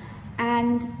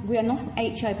 And we are not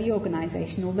an HIV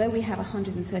organisation, although we have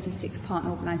 136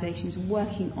 partner organisations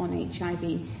working on HIV.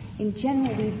 In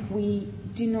general, we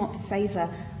do not favour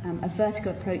a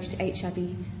vertical approach to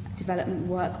HIV development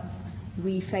work.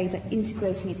 We favour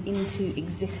integrating it into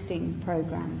existing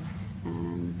programmes.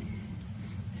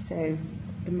 So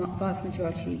the vast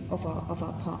majority of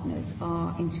our partners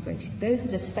are integrated. Those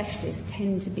that are specialists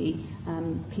tend to be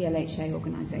PLHA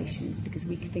organisations, because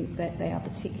we think that they are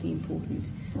particularly important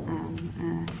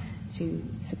to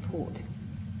support.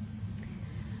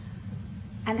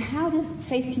 And how does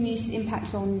faith communities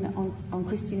impact on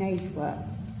Christian Aid's work?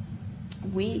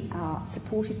 We are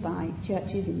supported by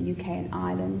churches in the UK and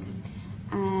Ireland,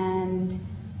 and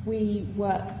we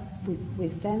work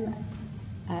with them,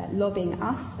 lobbying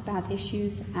us about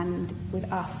issues, and with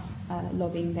us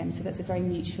lobbying them. So that's a very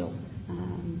mutual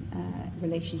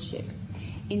relationship.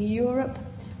 In Europe,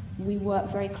 we work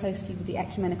very closely with the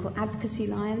Ecumenical Advocacy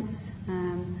Alliance,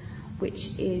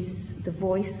 which is the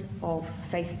voice of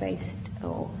faith-based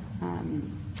or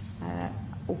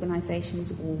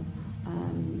organisations or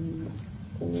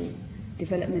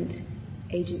development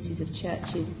agencies of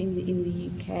churches in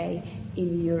the UK,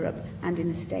 in Europe, and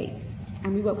in the States.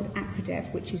 And we work with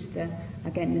APRODEV, which is the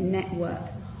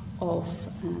network of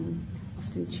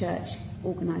often church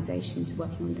organisations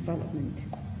working on development.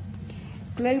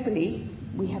 Globally,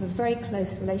 we have a very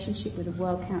close relationship with the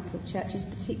World Council of Churches,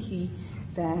 particularly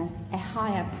their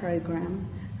EHIA programme,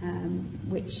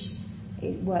 which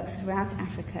it works throughout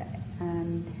Africa,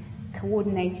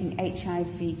 coordinating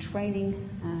HIV training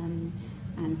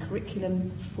and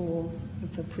curriculum for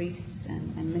priests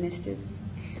and ministers.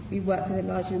 We work with a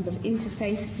large number of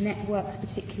interfaith networks,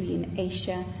 particularly in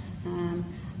Asia, and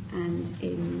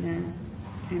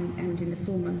in the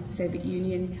former Soviet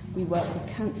Union. We work with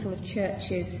Council of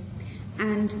Churches,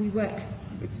 and we work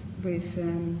with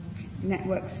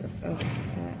networks of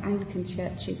Anglican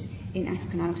churches in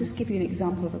Africa. And I'll just give you an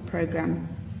example of a program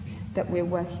that we're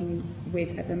working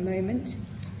with at the moment.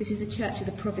 This is the Church of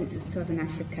the Province of Southern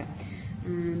Africa.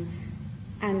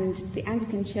 And the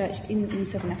Anglican Church in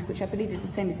Southern Africa, which I believe is the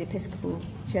same as the Episcopal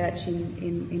Church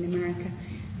in America,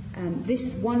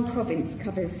 this one province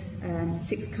covers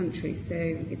 6 countries, so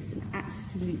it's an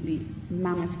absolutely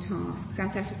mammoth task.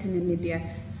 South Africa, Namibia,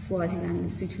 Swaziland,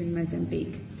 Lesotho and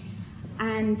Mozambique.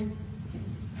 And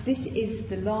this is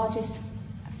the largest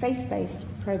faith-based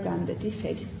program that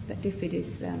DFID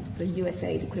is the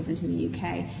USAID equivalent in the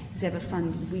UK, has ever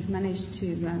funded. We've managed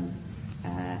to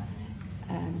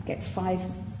get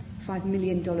 $5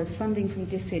 million funding from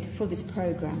DFID for this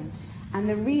program. And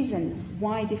the reason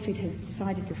why DFID has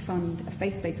decided to fund a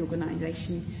faith-based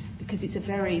organisation, because it's a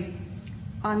very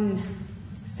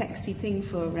unsexy thing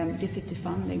for DFID to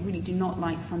fund. They really do not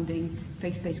like funding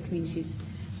faith-based communities,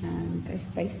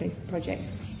 faith-based projects,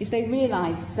 is they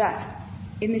realise that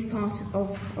in this part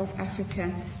of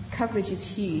Africa, coverage is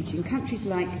huge. In countries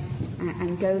like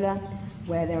Angola,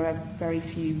 where there are very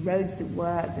few roads that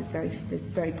work, there's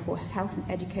very poor health and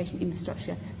education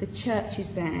infrastructure, the church is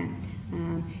there.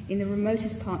 In the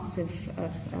remotest parts of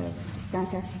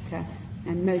South Africa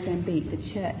and Mozambique, the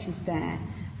church is there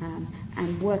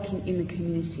and working in the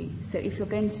community. So if you're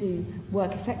going to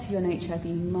work effectively on HIV,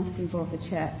 you must involve the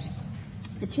church.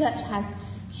 The church has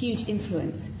huge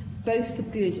influence, both for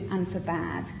good and for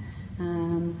bad.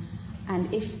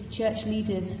 And if church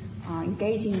leaders are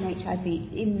engaging in HIV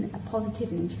in a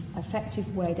positive and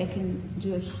effective way, they can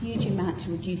do a huge amount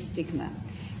to reduce stigma.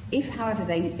 If, however,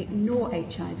 they ignore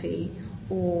HIV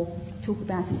or talk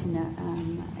about it in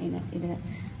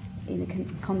a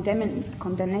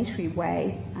condemnatory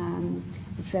way,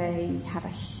 they have a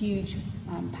huge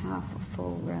power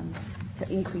for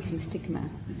increasing stigma.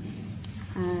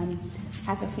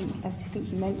 As I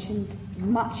think you mentioned,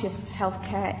 much of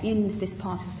healthcare in this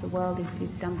part of the world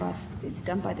is done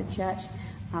by the church.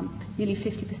 Nearly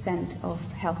 50% of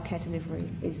healthcare delivery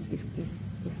is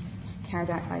carried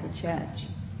out by the church.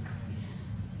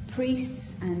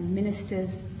 Priests and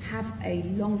ministers have a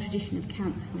long tradition of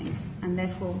counselling, and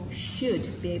therefore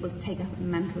should be able to take up the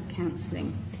mantle of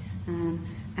counselling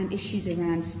and issues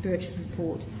around spiritual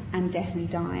support and death and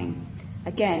dying.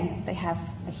 Again, they have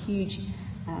a huge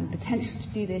potential to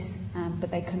do this, but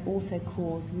they can also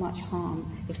cause much harm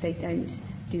if they don't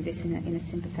do this in a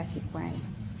sympathetic way.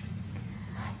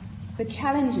 The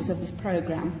challenges of this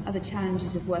programme are the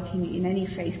challenges of working in any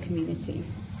faith community.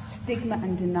 Stigma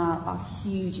and denial are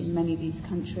huge in many of these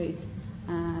countries,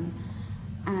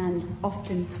 and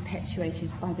often perpetuated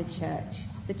by the church.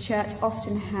 The church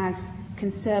often has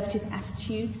conservative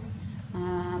attitudes,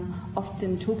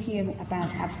 often talking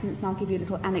about abstinence, and I'll give you a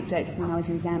little anecdote from when I was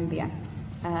in Zambia.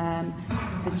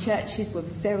 The churches were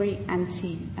very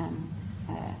anti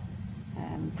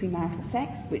premarital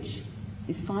sex, which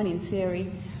is fine in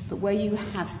theory, but where you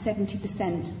have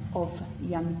 70% of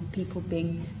young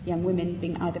women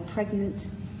being either pregnant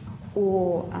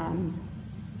or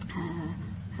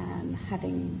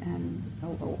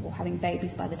having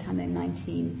babies by the time they're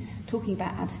 19, talking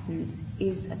about abstinence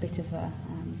is a bit of a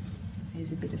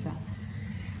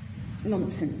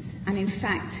nonsense. And in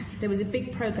fact, there was a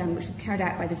big program which was carried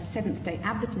out by the Seventh-day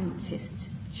Adventist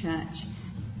Church,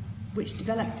 which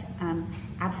developed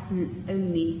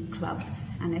abstinence-only clubs,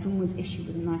 and everyone was issued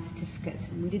with a nice certificate.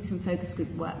 And we did some focus group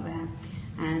work there,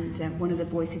 and one of the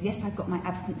boys said, "Yes, I've got my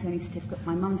abstinence-only certificate.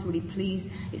 My mum's really pleased.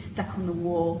 It's stuck on the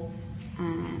wall."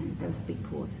 And there was a big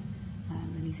pause.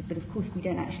 And he said, "But of course we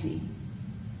don't actually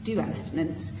do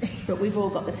abstinence, but we've all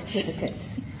got the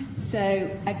certificates." So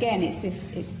again, it's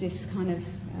this kind of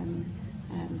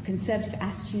conservative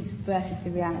attitudes versus the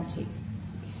reality.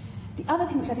 The other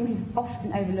thing which I think is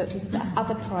often overlooked is the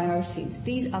other priorities.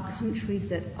 These are countries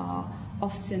that are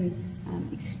often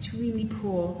extremely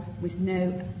poor with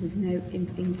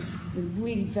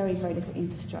really very, very little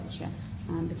infrastructure.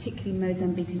 Particularly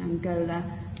Mozambique and Angola,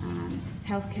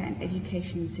 healthcare and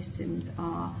education systems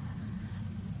are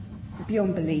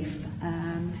beyond belief.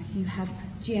 You have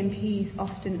GMPs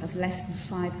often of less than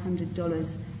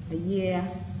 $500 a year,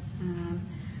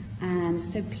 and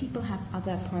so people have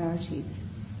other priorities.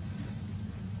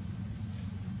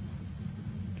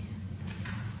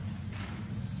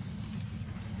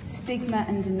 Stigma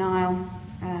and denial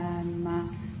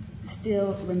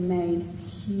still remain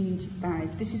huge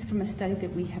barriers. This is from a study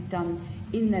that we have done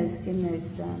in those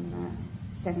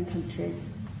 7 countries.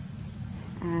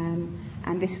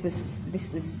 And this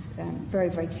was very,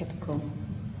 very typical.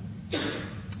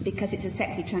 Because it's a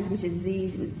sexually transmitted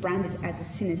disease, it was branded as a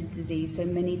sinner's disease, so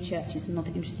many churches were not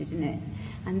interested in it.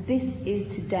 And this is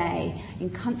today in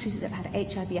countries that have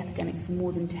had HIV epidemics for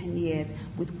more than 10 years,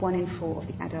 with 1 in 4 of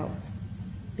the adults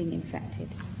being infected.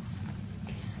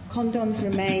 Condoms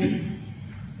remain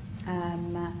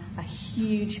a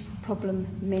huge problem,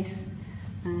 myth.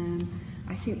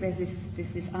 I think there's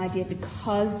this idea,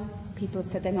 because people have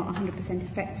said they're not 100%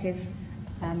 effective,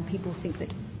 people think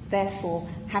that therefore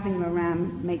having them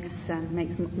around makes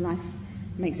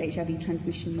HIV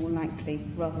transmission more likely,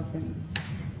 rather than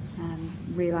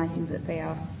realising that they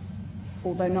are,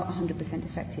 although not 100%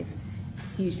 effective,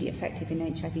 hugely effective in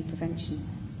HIV prevention.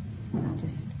 I'll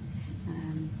just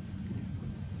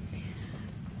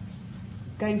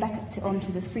going back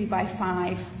onto the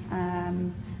 3x5,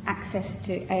 access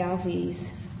to ARVs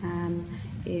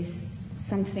is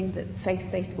something that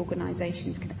faith-based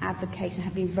organisations can advocate and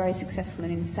have been very successful in.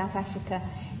 In South Africa,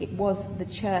 it was the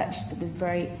church that was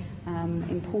very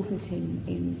important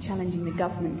in challenging the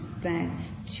governments there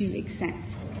to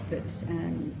accept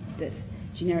that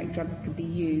generic drugs could be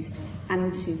used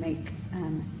and to make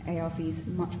ARVs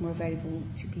much more available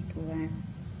to people there.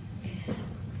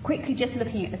 Quickly, just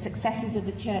looking at the successes of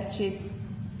the churches.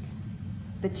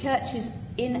 The churches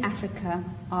in Africa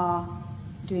are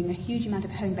doing a huge amount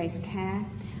of home-based care.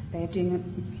 They are doing a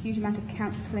huge amount of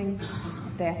counselling.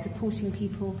 They are supporting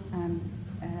people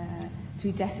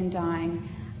through death and dying,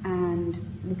 and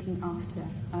looking after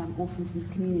orphans in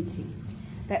the community.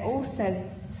 They're also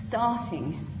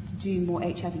starting to do more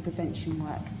HIV prevention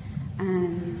work.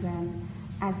 And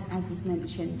as was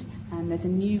mentioned, there's a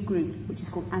new group which is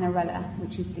called ANARELA,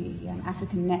 which is the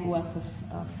African network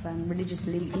of religious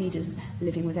leaders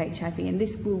living with HIV. And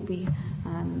this will be,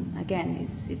 again,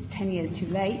 it's 10 years too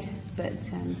late,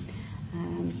 but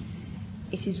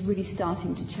it is really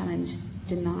starting to challenge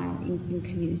denial in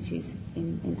communities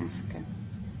in Africa.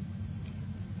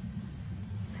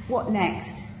 What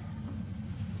next?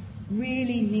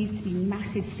 Really needs to be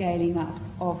massive scaling up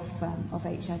of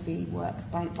HIV work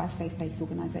by faith-based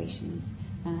organisations.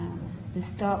 They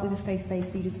start with the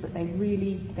faith-based leaders, but there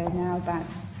are now about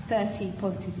 30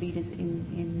 positive leaders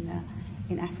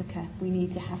in Africa. We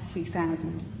need to have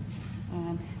 3,000.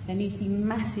 There needs to be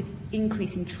massive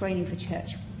increase in training for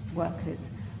church workers.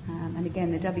 And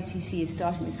again, the WCC is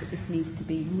starting this, but this needs to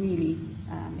be really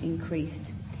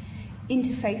increased.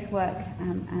 Interfaith work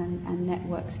and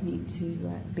networks need to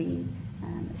be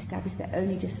established. They're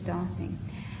only just starting.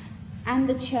 And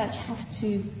the church has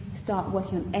to start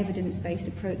working on evidence-based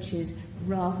approaches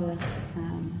rather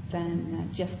than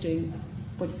just doing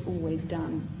what it's always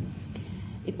done.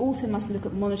 It also must look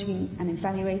at monitoring and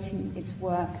evaluating its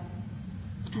work,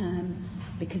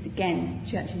 because again,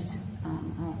 churches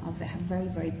have very,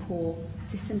 very poor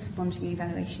systems for monitoring and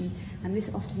evaluation, and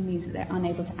this often means that they're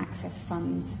unable to access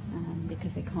funds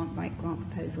because they can't write grant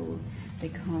proposals, they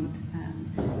can't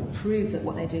prove that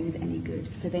what they're doing is any good,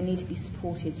 so they need to be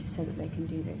supported so that they can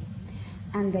do this.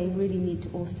 And they really need to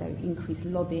also increase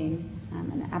lobbying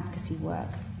and advocacy work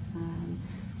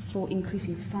for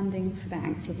increasing funding for their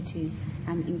activities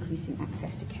and increasing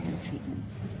access to care and treatment.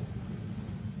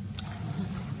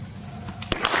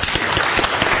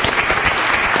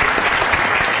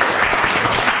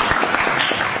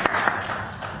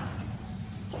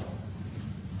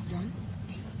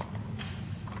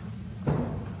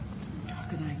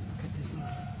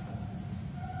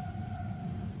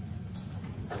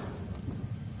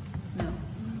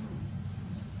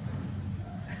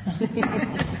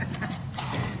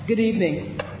 Good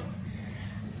evening.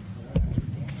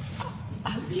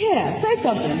 Yeah, say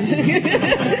something.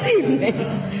 Good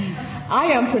evening. I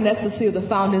am Princeton, Cecile, the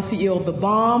founder and CEO of The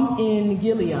Balm in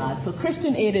Gilead. So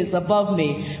Christian Aid is above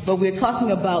me, but we're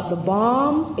talking about The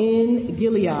Balm in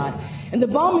Gilead. And The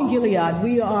Balm in Gilead,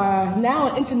 we are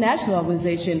now an international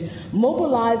organization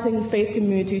mobilizing the faith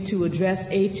community to address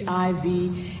HIV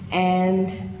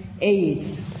and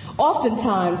AIDS.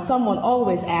 Oftentimes, someone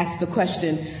always asks the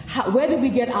question, where did we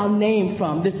get our name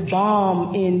from, this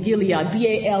balm in Gilead,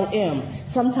 B-A-L-M?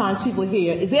 Sometimes people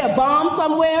hear, is there a balm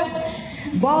somewhere?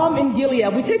 Balm in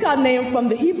Gilead. We take our name from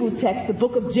the Hebrew text, the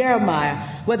book of Jeremiah,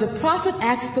 where the prophet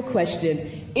asks the question,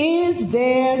 is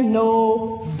there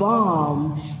no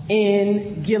balm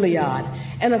in Gilead?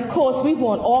 And of course, we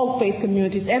want all faith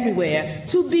communities everywhere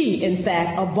to be, in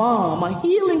fact, a balm, a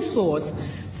healing source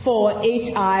for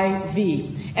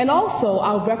HIV. And also,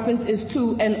 our reference is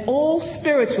to an all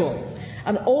spiritual.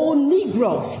 an old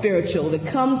Negro spiritual that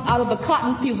comes out of the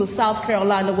cotton fields of South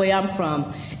Carolina, where I'm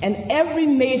from. And every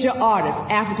major artist,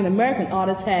 African-American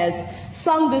artist, has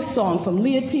sung this song, from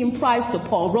Leontine Price to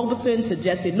Paul Robeson to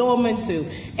Jesse Norman to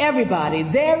everybody.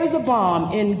 There is a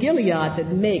balm in Gilead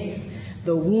that makes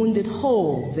the wounded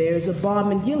whole. There is a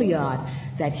balm in Gilead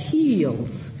that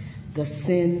heals the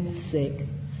sin-sick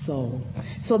soul.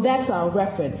 So that's our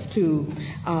reference to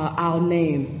our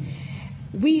name.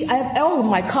 All of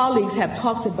my colleagues have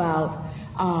talked about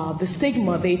the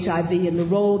stigma of HIV and the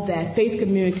role that faith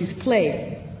communities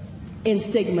play in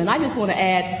stigma. And I just want to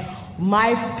add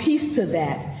my piece to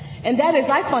that. And that is,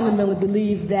 I fundamentally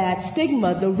believe that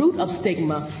stigma, the root of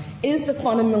stigma, is the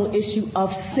fundamental issue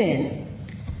of sin.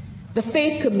 The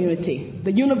faith community,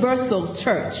 the universal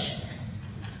church,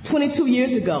 22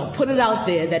 years ago, put it out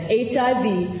there that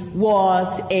HIV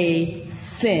was a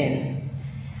sin.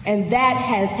 And that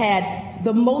has had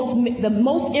the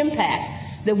most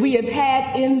impact that we have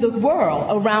had in the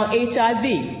world around HIV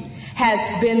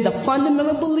has been the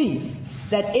fundamental belief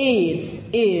that AIDS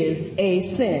is a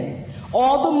sin.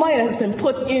 All the money that has been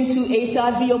put into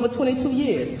HIV over 22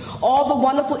 years, all the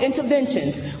wonderful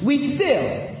interventions, we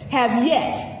still have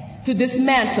yet to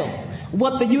dismantle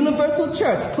what the Universal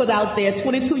Church put out there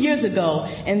 22 years ago,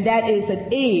 and that is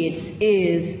that AIDS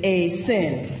is a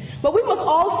sin. But we must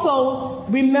also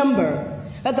remember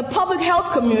that the public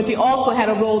health community also had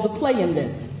a role to play in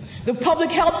this. The public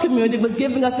health community was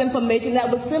giving us information that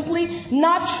was simply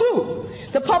not true.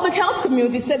 The public health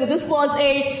community said that this was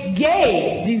a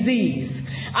gay disease.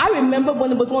 I remember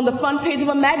when it was on the front page of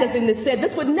a magazine that said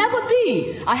this would never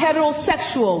be a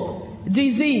heterosexual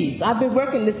disease. I've been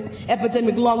working this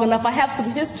epidemic long enough. I have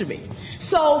some history.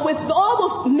 So with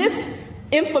all this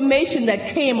misinformation that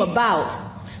came about,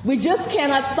 we just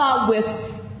cannot start with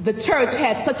the church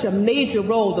had such a major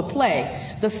role to play.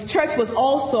 The church was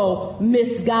also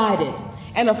misguided.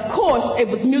 And of course, it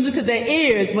was music to their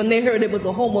ears when they heard it was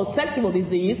a homosexual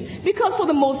disease, because for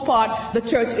the most part, the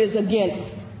church is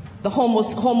against the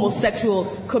homosexual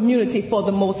community for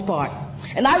the most part.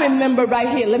 And I remember right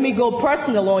here, let me go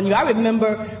personal on you. I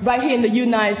remember right here in the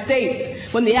United States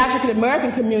when the African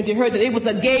American community heard that it was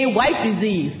a gay white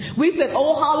disease. We said,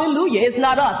 oh, hallelujah, it's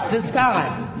not us this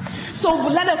time. So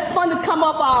let us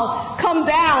come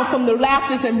down from the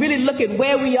rafters and really look at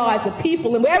where we are as a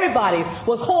people, and where everybody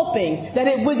was hoping that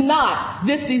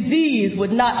this disease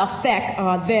would not affect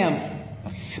them.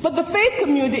 But the faith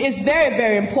community is very,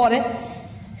 very important.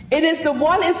 It is the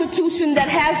one institution that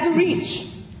has the reach.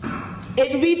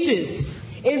 It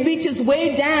reaches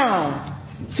way down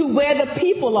to where the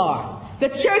people are. The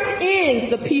church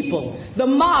is the people. The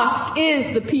mosque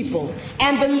is the people.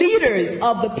 And the leaders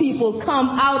of the people come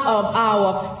out of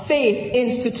our faith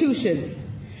institutions.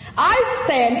 I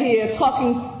stand here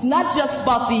talking not just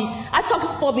about I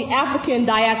talk for the African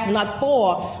diaspora, not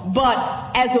for,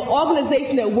 but as an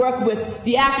organization that work with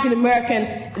the African American,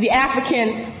 the African,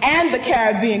 and the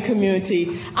Caribbean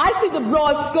community. I see the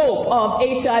broad scope of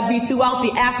HIV throughout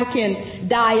the African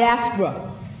diaspora.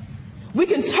 We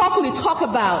can talk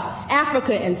about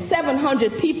Africa and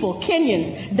 700 people,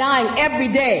 Kenyans, dying every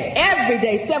day,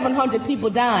 700 people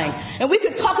dying. And we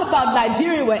could talk about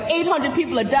Nigeria, where 800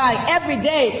 people are dying every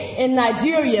day in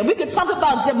Nigeria. We could talk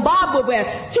about Zimbabwe,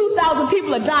 where 2,000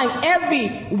 people are dying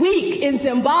every week in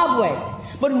Zimbabwe.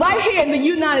 But right here in the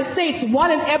United States,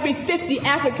 1 in every 50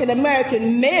 African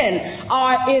American men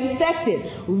are infected.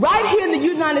 Right here in the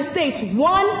United States,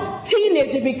 1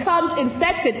 teenager becomes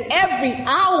infected every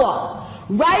hour.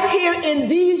 Right here in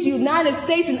these United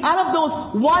States, and out of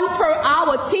those 1 per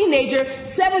hour teenager,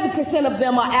 70% of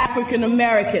them are African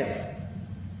Americans.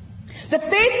 The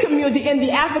faith community in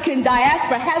the African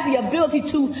diaspora has the ability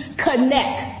to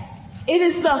connect. It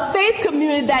is the faith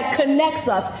community that connects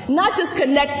us, not just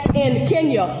connects in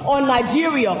Kenya or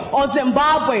Nigeria or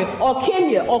Zimbabwe or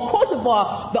Kenya or Cote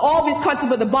d'Ivoire, all these countries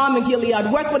where the bomb in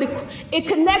Gilead work, but it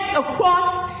connects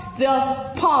across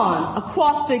the pond,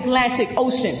 across the Atlantic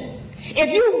Ocean.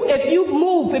 If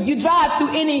you drive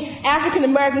through any African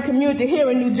American community here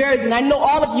in New Jersey, and I know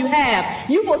all of you have,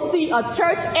 you will see a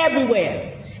church everywhere.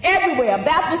 Everywhere, a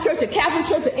Baptist church, a Catholic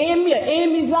church, an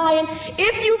AME Zion.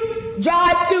 If you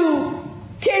drive through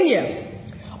Kenya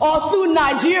or through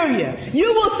Nigeria,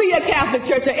 you will see a Catholic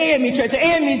church, an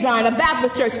AME Zion, a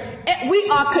Baptist church. We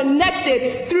are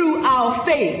connected through our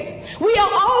faith. We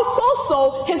are also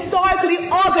so historically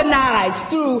organized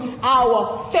through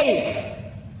our faith.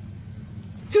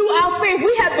 Through our faith,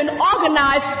 we have been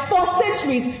organized for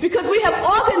centuries because we have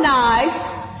organized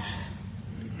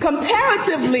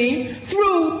comparatively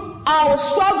through our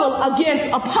struggle against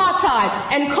apartheid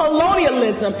and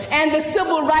colonialism and the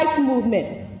civil rights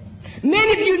movement.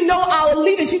 Many of you know our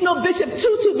leaders. You know Bishop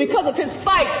Tutu because of his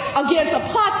fight against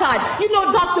apartheid. You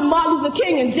know Dr. Martin Luther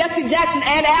King and Jesse Jackson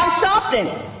and Al Sharpton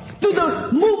through the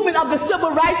movement of the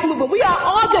civil rights movement. We are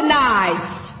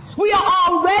organized. We are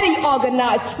already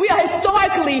organized. We are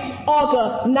historically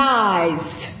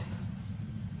organized.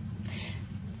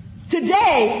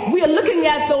 Today, we are looking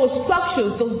at those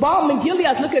structures, those Balm and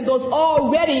Gilead's look at those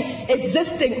already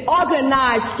existing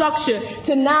organized structure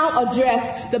to now address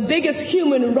the biggest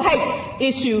human rights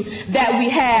issue that we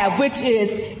have, which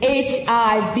is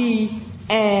HIV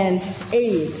and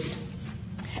AIDS.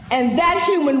 And that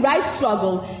human rights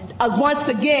struggle, once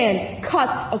again,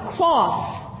 cuts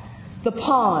across the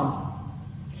pond.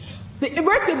 The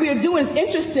work that we are doing is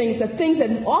interesting. The things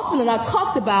that often are not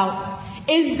talked about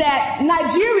is that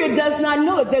Nigeria does not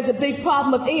know that there's a big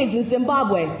problem of AIDS in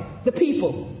Zimbabwe, the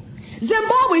people.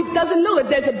 Zimbabwe doesn't know that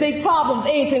there's a big problem of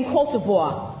AIDS in Cote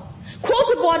d'Ivoire. Cote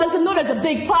d'Ivoire doesn't know there's a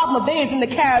big problem of AIDS in the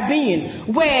Caribbean,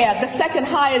 where the second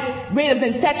highest rate of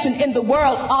infection in the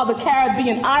world are the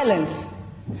Caribbean islands.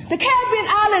 The Caribbean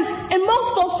islands, and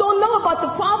most folks don't know about the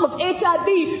problem of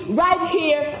HIV right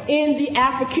here in the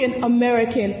African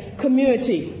American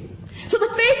community. So the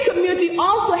faith community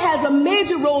also has a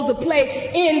major role to play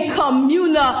in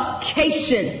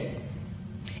communication.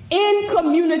 In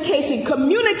communication,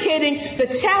 communicating the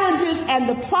challenges and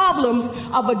the problems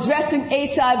of addressing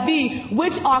HIV,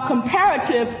 which are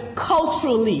comparative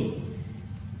culturally.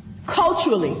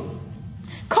 Culturally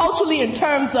in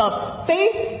terms of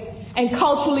faith and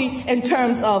culturally in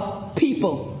terms of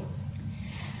people.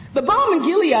 The Balm and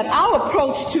Gilead, our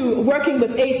approach to working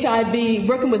with HIV,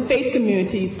 working with faith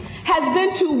communities, has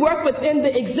been to work within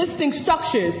the existing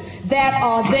structures that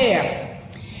are there.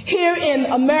 Here in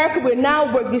America,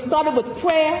 we started with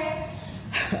prayer.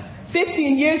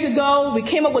 15 years ago, we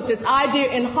came up with this idea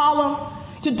in Harlem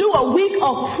to do a week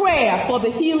of prayer for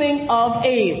the healing of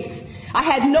AIDS. I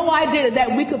had no idea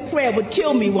that week of prayer would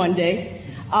kill me one day.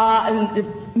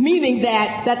 Meaning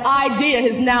that idea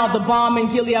is now the Balm and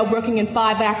Gilead working in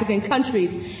 5 African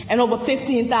countries and over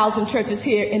 15,000 churches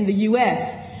here in the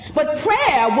U.S. But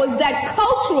prayer was that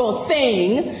cultural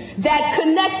thing that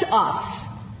connects us.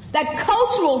 That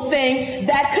cultural thing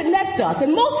that connects us.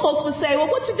 And most folks would say, well,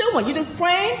 what you doing? You just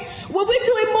praying? Well, we're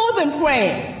doing more than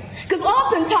praying. Because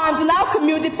oftentimes in our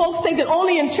community, folks think that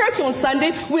only in church on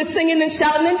Sunday we're singing and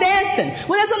shouting and dancing.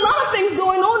 Well, there's a lot of things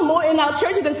going on more in our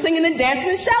church than singing and dancing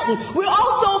and shouting. We're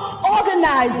also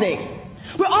organizing.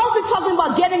 We're also talking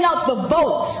about getting out the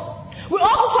vote. We're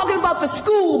also talking about the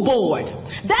school board.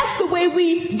 That's the way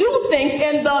we do things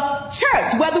in the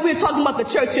church, whether we're talking about the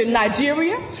church in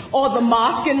Nigeria or the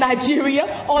mosque in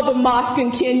Nigeria or the mosque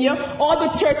in Kenya or the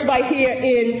church right here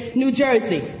in New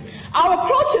Jersey. Our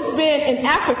approach has been in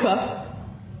Africa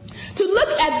to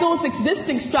look at those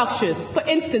existing structures. For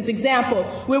instance, example,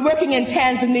 we're working in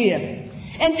Tanzania.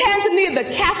 In Tanzania, the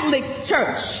Catholic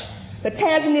Church, the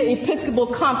Tanzania Episcopal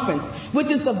Conference, which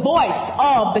is the voice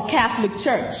of the Catholic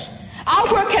Church.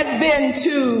 Our work has been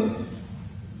to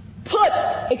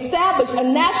establish a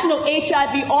national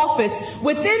HIV office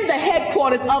within the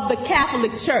headquarters of the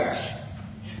Catholic Church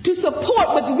to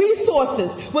support with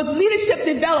resources, with leadership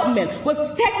development, with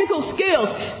technical skills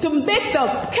to make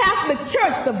the Catholic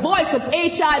Church the voice of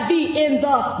HIV in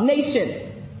the nation.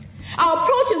 Our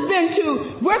approach has been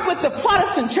to work with the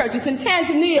Protestant churches in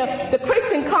Tanzania, the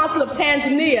Christian Council of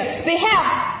Tanzania. They have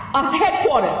a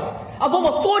headquarters of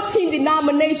over 14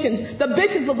 denominations. The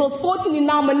bishops of those 14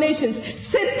 denominations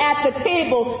sit at the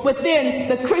table within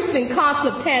the Christian Council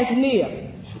of Tanzania.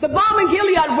 The Balm and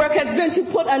Gilead work has been to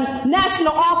put a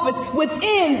national office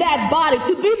within that body,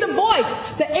 to be the voice,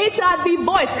 the HIV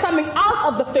voice coming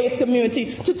out of the faith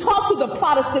community, to talk to the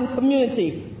Protestant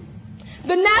community.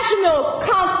 The National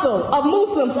Council of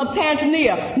Muslims of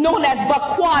Tanzania, known as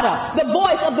BAKWATA, the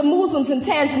voice of the Muslims in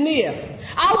Tanzania.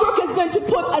 Our work has been to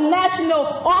put a national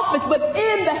office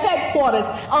within the headquarters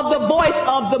of the voice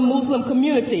of the Muslim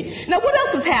community. Now, what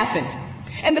else has happened?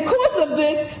 In the course of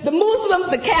this, the Muslims,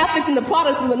 the Catholics, and the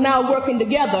Protestants are now working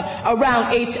together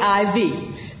around HIV.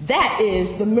 That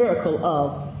is the miracle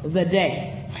of the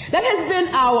day. That has been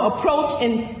our approach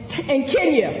in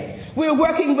Kenya. We're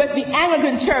working with the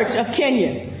Anglican Church of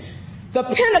Kenya, the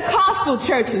Pentecostal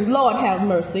churches, Lord have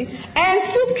mercy, and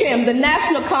SUPKEM, the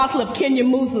National Council of Kenya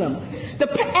Muslims. The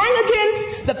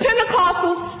Anglicans, the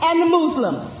Pentecostals, and the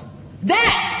Muslims.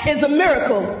 That is a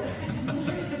miracle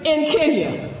in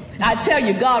Kenya. I tell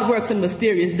you, God works in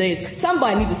mysterious days.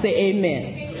 Somebody needs to say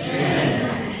amen. Amen.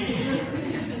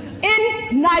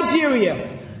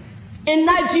 In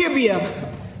Nigeria,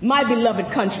 my beloved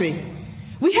country,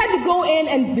 we had to go in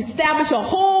and establish a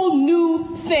whole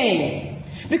new thing.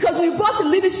 Because we brought the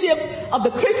leadership of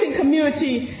the Christian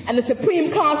community and the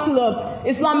Supreme Council of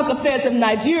Islamic Affairs of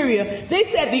Nigeria, they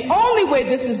said the only way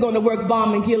this is going to work,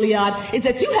 Balm in Gilead, is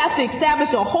that you have to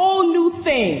establish a whole new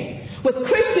thing with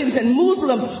Christians and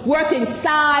Muslims working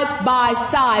side by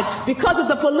side because of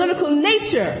the political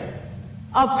nature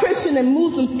of Christian and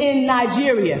Muslims in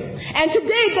Nigeria. And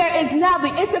today there is now the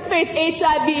Interfaith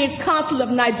HIV/AIDS Council of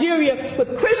Nigeria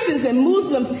with Christians and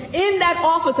Muslims in that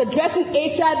office addressing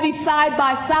HIV side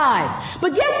by side.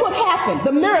 But guess what happened?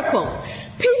 The miracle.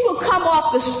 People come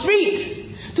off the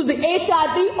street to the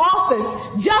HIV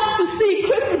office just to see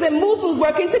Christians and Muslims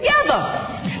working together.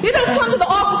 They don't come to the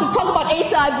office to talk about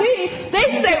HIV.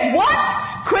 They say,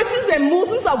 what? Christians and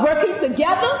Muslims are working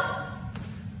together?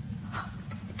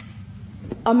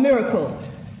 A miracle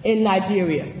in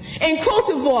Nigeria. In Cote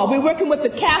d'Ivoire, we're working with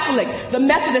the Catholic, the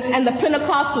Methodist, and the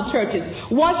Pentecostal churches.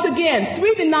 Once again,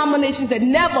 3 denominations that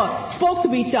never spoke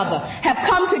to each other have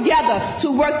come together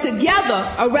to work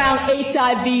together around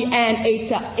HIV and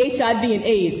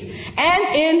AIDS.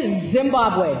 And in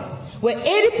Zimbabwe, where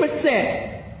 80%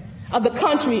 of the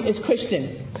country is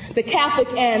Christians, the Catholic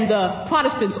and the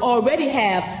Protestants already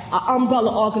have an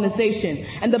umbrella organization.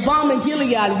 And the Balm in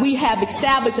Gilead, we have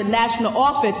established a national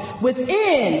office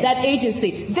within that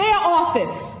agency, their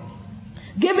office,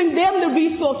 giving them the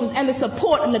resources and the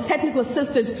support and the technical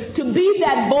assistance to be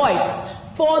that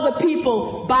voice for the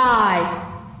people, by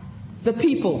the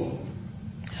people.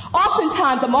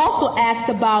 Oftentimes, I'm also asked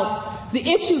about the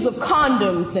issues of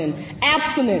condoms and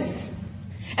abstinence.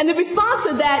 And the response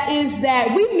to that is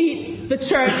that we meet the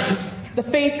church, the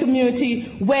faith community,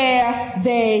 where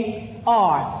they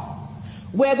are.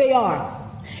 Where they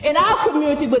are. In our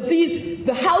community, with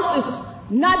the house is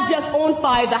not just on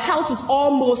fire, the house is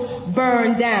almost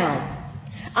burned down.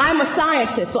 I'm a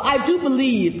scientist, so I do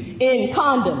believe in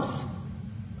condoms.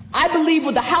 I believe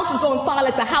when the house is on fire,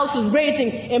 like the house is raging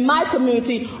in my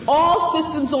community, all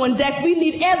systems on deck, we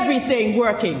need everything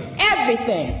working.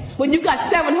 Everything. When you got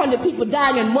 700 people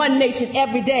dying in one nation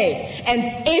every day,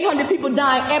 and 800 people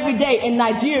dying every day in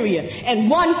Nigeria, and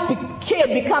one kid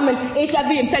becoming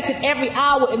HIV infected every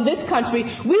hour in this country,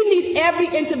 we need every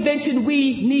intervention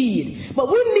we need.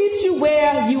 But we meet you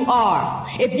where you are.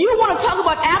 If you want to talk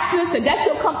about abstinence and that's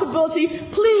your comfortability,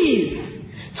 please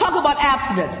talk about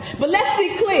abstinence. But let's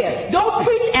be clear. Don't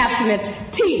preach abstinence.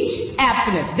 Teach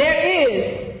abstinence. There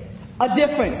is a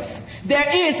difference. There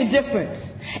is a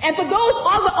difference. And for those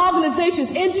other organizations,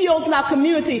 NGOs in our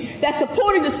community that's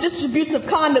supporting this distribution of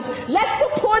condoms, let's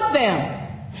support them.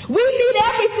 We need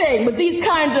everything with this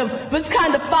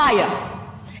kind of fire.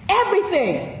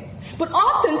 Everything. But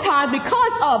oftentimes,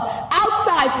 because of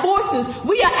outside forces,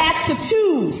 we are asked to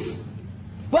choose.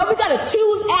 Well, we got to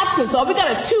choose abstinence, or we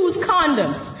got to choose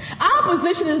condoms. Our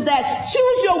position is that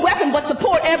choose your weapon, but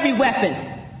support every weapon.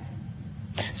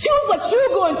 Choose what you're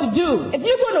going to do. If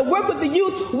you're going to work with the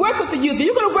youth, work with the youth. If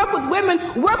you're going to work with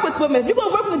women, work with women. If you're going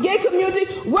to work with the gay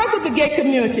community, work with the gay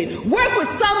community. Work with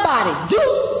somebody.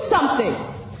 Do something.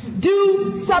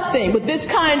 Do something with this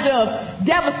kind of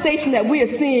devastation that we are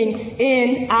seeing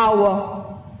in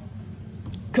our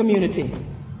community.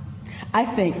 I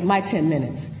think my 10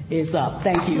 minutes is up.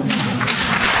 Thank you.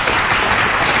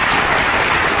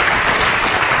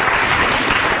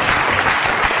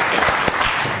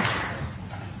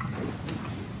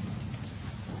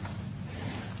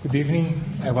 Good evening.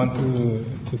 I want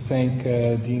to thank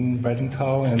Dean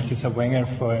Bredenthal and Tisa Wenger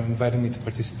for inviting me to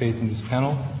participate in this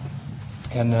panel.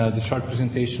 And the short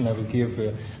presentation I will give,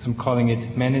 I'm calling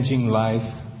it Managing Life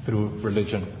Through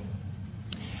Religion.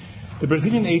 The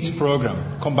Brazilian AIDS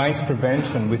program combines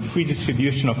prevention with free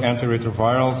distribution of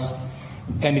antiretrovirals,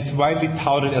 and it's widely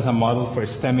touted as a model for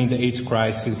stemming the AIDS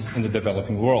crisis in the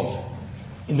developing world.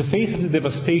 In the face of the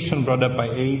devastation brought up by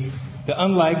AIDS, the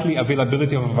unlikely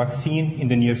availability of a vaccine in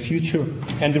the near future,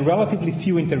 and the relatively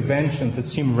few interventions that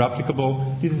seem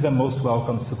replicable, this is a most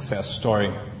welcome success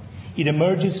story. It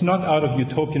emerges not out of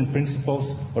utopian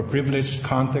principles or privileged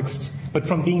contexts, but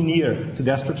from being near to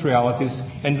desperate realities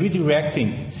and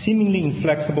redirecting seemingly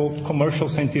inflexible commercial,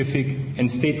 scientific, and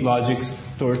state logics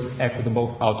towards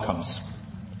equitable outcomes.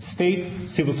 State,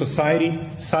 civil society,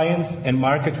 science, and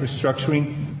market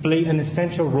restructuring play an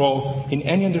essential role in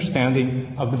any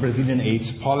understanding of the Brazilian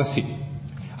AIDS policy.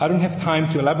 I don't have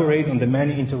time to elaborate on the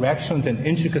many interactions and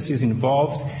intricacies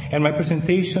involved, and my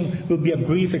presentation will be a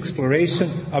brief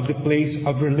exploration of the place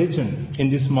of religion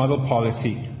in this model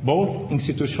policy, both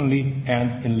institutionally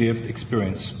and in lived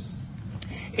experience.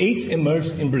 AIDS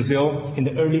emerged in Brazil in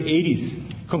the early 80s,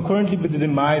 concurrently with the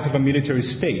demise of a military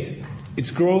state. Its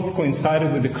growth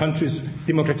coincided with the country's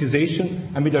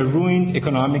democratization amid a ruined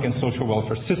economic and social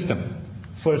welfare system.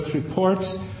 First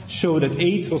reports show that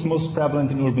AIDS was most prevalent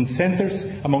in urban centers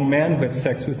among men who had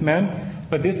sex with men,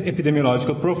 but this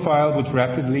epidemiological profile would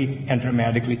rapidly and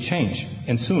dramatically change,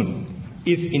 and soon.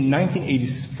 If in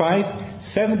 1985,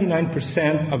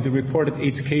 79% of the reported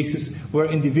AIDS cases were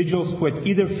individuals who had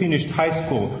either finished high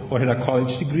school or had a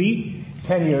college degree,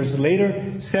 10 years later,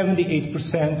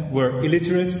 78% were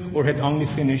illiterate or had only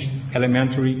finished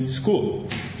elementary school.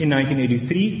 In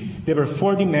 1983, there were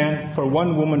 40 men for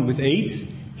 1 woman with AIDS.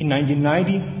 In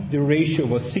 1990, the ratio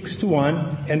was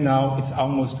 6-to-1, and now it's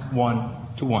almost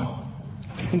 1-to-1.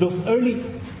 In those early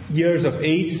years of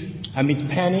AIDS, amid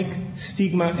panic,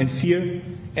 stigma, and fear,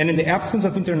 and in the absence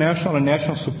of international and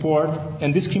national support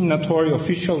and discriminatory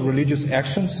official religious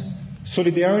actions,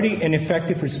 solidarity and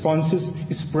effective responses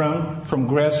sprung from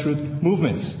grassroots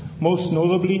movements, most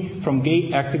notably from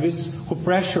gay activists who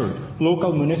pressured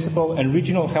local, municipal, and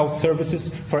regional health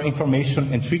services for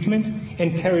information and treatment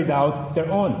and carried out their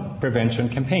own prevention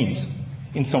campaigns.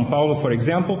 In São Paulo, for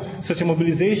example, such a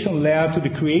mobilization led to the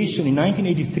creation in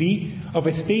 1983 of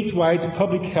a statewide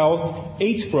public health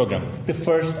AIDS program, the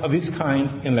first of its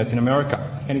kind in Latin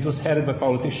America. And it was headed by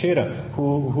Paulo Teixeira,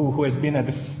 who has been at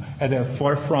the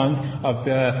forefront of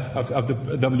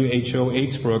the WHO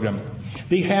AIDS program.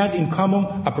 They had in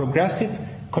common a progressive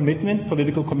commitment,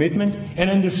 political commitment, and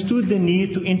understood the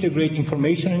need to integrate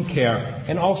information and care,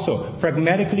 and also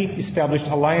pragmatically established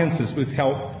alliances with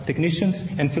health technicians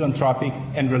and philanthropic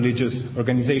and religious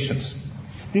organizations.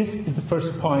 This is the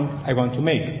first point I want to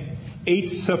make.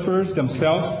 AIDS sufferers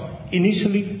themselves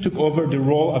initially took over the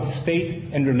role of state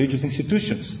and religious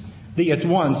institutions. They at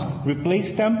once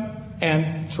replaced them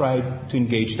and tried to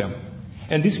engage them.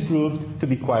 And this proved to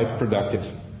be quite productive.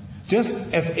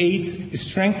 Just as AIDS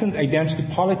strengthened identity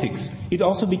politics, it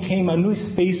also became a new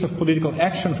space of political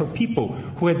action for people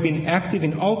who had been active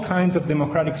in all kinds of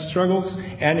democratic struggles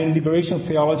and in liberation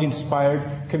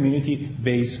theology-inspired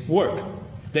community-based work.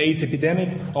 The AIDS epidemic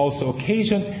also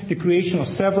occasioned the creation of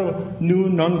several new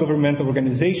non-governmental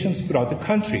organizations throughout the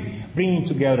country, bringing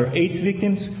together AIDS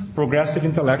victims, progressive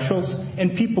intellectuals,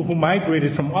 and people who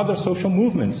migrated from other social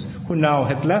movements who now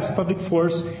had less public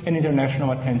force and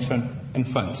international attention and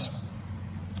funds.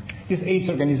 These AIDS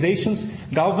organizations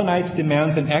galvanized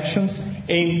demands and actions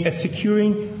aimed at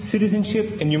securing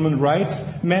citizenship and human rights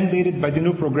mandated by the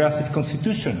new Progressive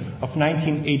Constitution of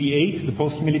 1988, the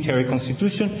post-military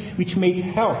constitution, which made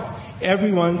health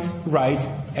everyone's right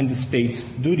and the state's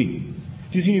duty.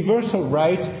 This universal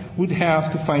right would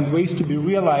have to find ways to be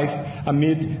realized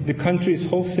amid the country's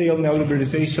wholesale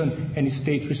neoliberalization and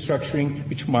state restructuring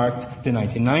which marked the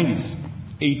 1990s.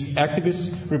 AIDS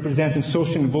activists representing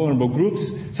socially vulnerable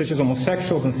groups, such as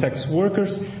homosexuals and sex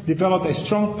workers, developed a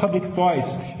strong public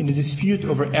voice in the dispute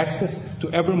over access to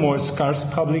ever more scarce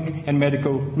public and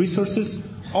medical resources,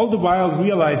 all the while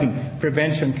realizing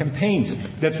prevention campaigns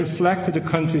that reflected the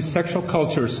country's sexual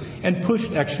cultures and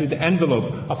pushed actually the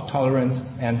envelope of tolerance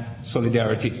and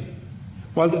solidarity.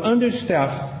 While the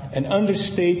understaffed and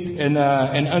underfunded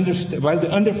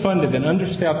and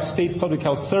understaffed state public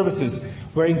health services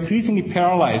were increasingly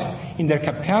paralyzed in their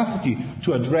capacity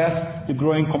to address the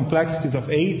growing complexities of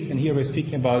AIDS, and here we're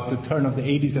speaking about the turn of the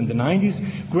 80s and the 90s,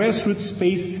 grassroots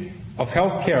space of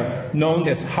healthcare known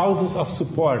as houses of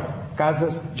support,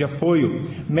 casas de apoio,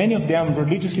 many of them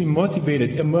religiously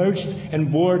motivated, emerged and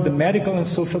bore the medical and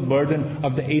social burden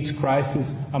of the AIDS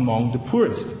crisis among the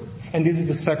poorest. And this is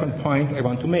the second point I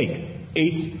want to make.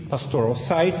 AIDS pastoral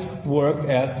sites worked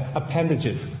as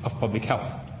appendages of public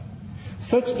health.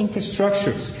 Such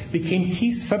infrastructures became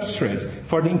key substrate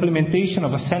for the implementation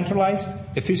of a centralized,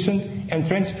 efficient, and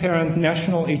transparent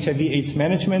national HIV/AIDS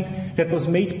management that was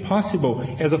made possible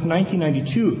as of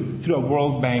 1992 through a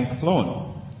World Bank loan.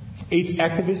 AIDS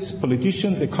activists,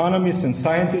 politicians, economists, and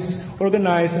scientists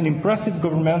organized an impressive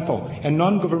governmental and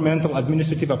non-governmental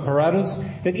administrative apparatus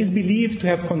that is believed to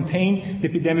have contained the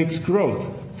epidemic's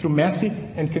growth through massive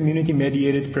and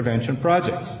community-mediated prevention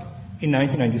projects. In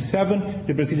 1997,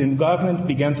 the Brazilian government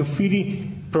began to freely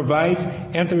provide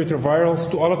antiretrovirals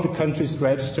to all of the country's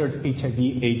registered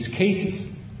HIV/AIDS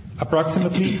cases.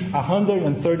 Approximately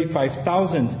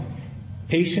 135,000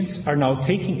 patients are now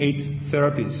taking AIDS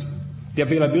therapies. The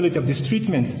availability of these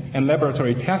treatments and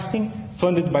laboratory testing,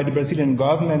 funded by the Brazilian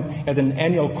government at an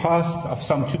annual cost of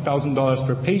some $2,000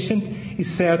 per patient, is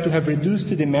said to have reduced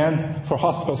the demand for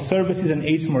hospital services and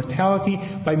AIDS mortality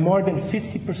by more than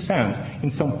 50% in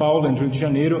São Paulo and Rio de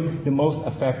Janeiro, the most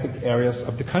affected areas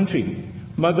of the country.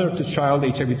 Mother-to-child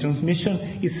HIV transmission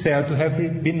is said to have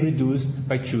been reduced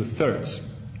by 2/3.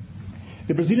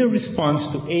 The Brazilian response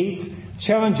to AIDS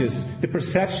challenges the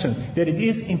perception that it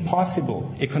is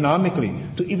impossible economically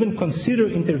to even consider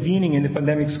intervening in the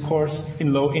pandemic's course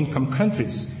in low-income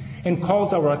countries, and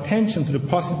calls our attention to the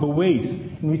possible ways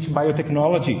in which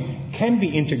biotechnology can be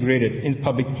integrated in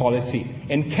public policy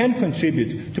and can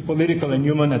contribute to political and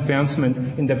human advancement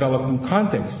in developing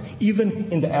contexts,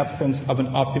 even in the absence of an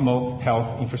optimal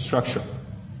health infrastructure.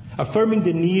 Affirming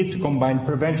the need to combine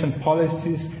prevention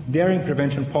policies, daring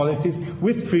prevention policies,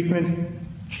 with treatment,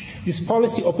 this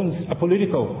policy opens a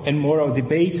political and moral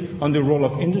debate on the role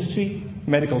of industry,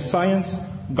 medical science,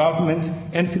 government,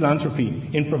 and philanthropy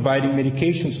in providing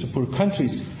medications to poor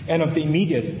countries, and of the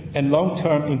immediate and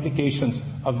long-term implications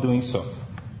of doing so.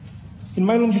 In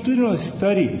my longitudinal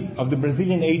study of the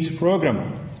Brazilian AIDS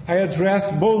program, I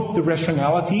addressed both the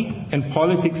rationality and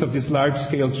politics of this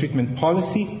large-scale treatment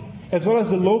policy, as well as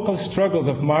the local struggles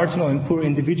of marginal and poor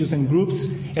individuals and groups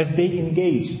as they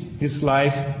engage this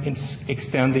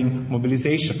life-extending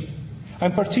mobilization.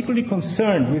 I'm particularly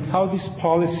concerned with how this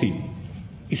policy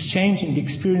is changing the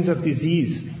experience of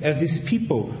disease as these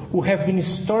people who have been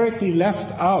historically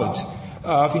left out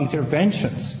of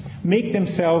interventions make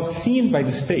themselves seen by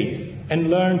the state and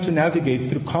learn to navigate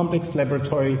through complex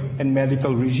laboratory and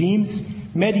medical regimes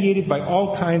mediated by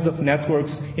all kinds of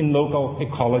networks in local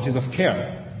ecologies of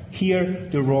care. Here,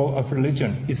 the role of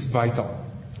religion is vital,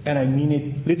 and I mean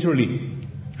it literally.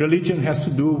 Religion has to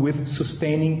do with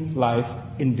sustaining life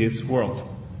in this world.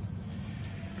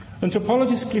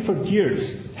 Anthropologist Clifford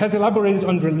Geertz has elaborated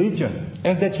on religion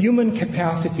as that human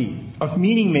capacity of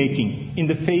meaning-making in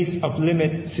the face of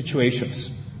limit situations.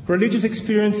 Religious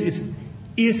experience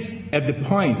is at the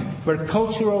point where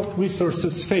cultural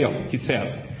resources fail, he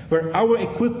says, where our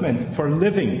equipment for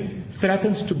living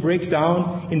threatens to break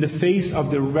down in the face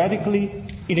of the radically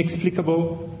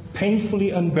inexplicable, painfully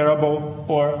unbearable,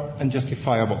 or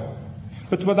unjustifiable.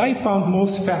 But what I found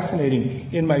most fascinating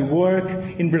in my work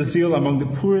in Brazil among the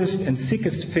poorest and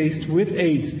sickest faced with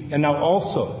AIDS, and now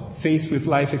also faced with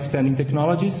life-extending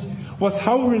technologies, was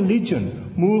how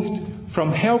religion moved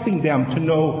from helping them to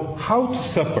know how to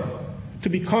suffer to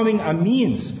becoming a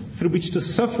means through which the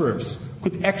sufferers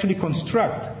could actually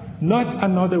construct not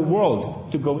another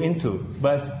world to go into,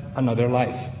 but another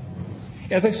life.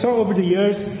 As I saw over the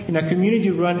years in a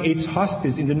community-run AIDS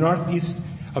hospice in the northeast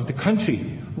of the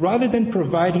country, rather than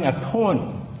providing a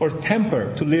tone or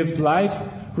temper to lived life,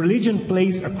 religion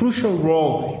plays a crucial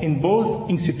role in both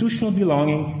institutional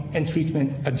belonging and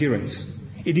treatment adherence.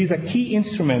 It is a key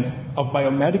instrument of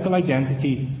biomedical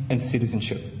identity and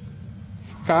citizenship.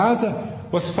 CASA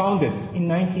was founded in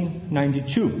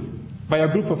 1992 by a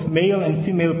group of male and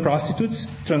female prostitutes,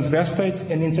 transvestites,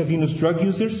 and intravenous drug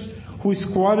users who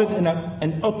squatted in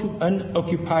an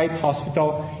unoccupied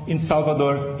hospital in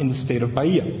Salvador in the state of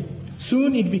Bahia.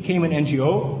 Soon it became an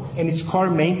NGO, and its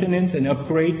core maintenance and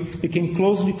upgrade became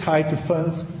closely tied to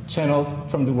funds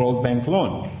channeled from the World Bank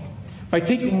loan. By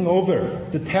taking over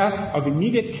the task of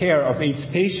immediate care of AIDS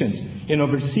patients and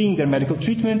overseeing their medical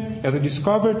treatment, as I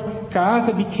discovered,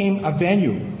 CASA became a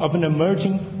venue of an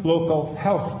emerging local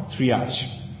health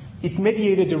triage. It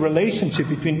mediated the relationship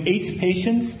between AIDS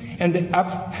patients and the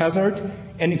haphazard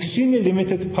and extremely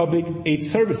limited public AIDS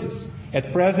services.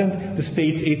 At present, the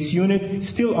state's AIDS unit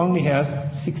still only has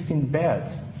 16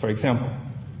 beds, for example.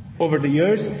 Over the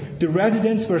years, the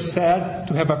residents were said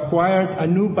to have acquired a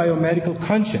new biomedical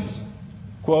conscience,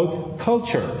 quote,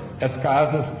 culture, as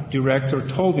CASA's director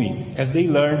told me, as they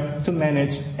learned to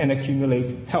manage and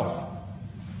accumulate health.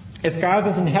 As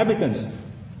CASA's inhabitants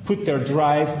put their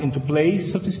drives into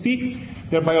place, so to speak,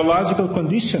 their biological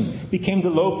condition became the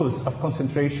locus of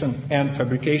concentration and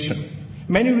fabrication.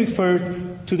 Many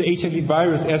referred to the HIV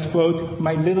virus as, quote,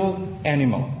 my little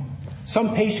animal.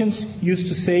 Some patients used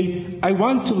to say, I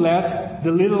want to let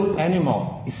the little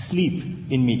animal sleep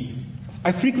in me.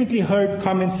 I frequently heard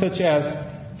comments such as,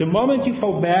 the moment you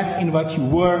fall back in what you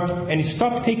were and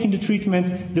stop taking the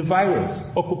treatment, the virus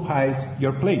occupies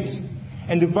your place.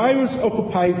 And the virus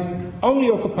only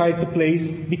occupies the place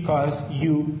because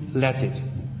you let it.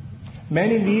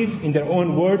 Many live, in their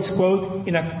own words, quote,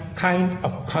 in a kind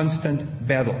of constant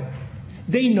battle.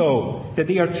 They know that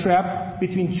they are trapped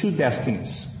between two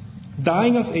destinies.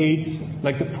 Dying of AIDS,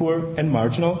 like the poor and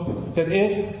marginal, that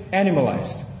is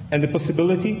animalized, and the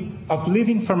possibility of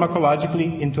living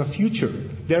pharmacologically into a future,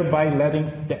 thereby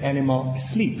letting the animal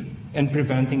sleep and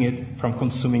preventing it from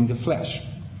consuming the flesh.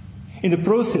 In the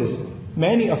process,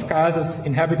 many of CASA's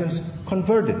inhabitants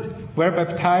converted, were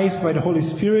baptized by the Holy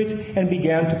Spirit, and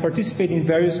began to participate in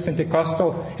various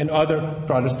Pentecostal and other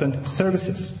Protestant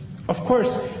services. Of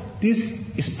course, this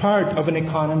is part of an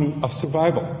economy of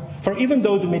survival. For even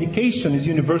though the medication is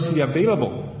universally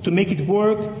available, To make it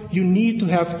work, you need to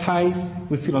have ties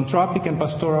with philanthropic and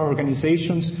pastoral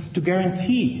organizations to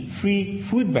guarantee free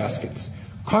food baskets,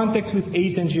 contact with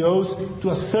AIDS NGOs to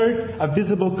assert a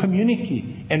visible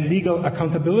community and legal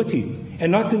accountability,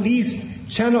 and not the least,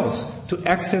 channels to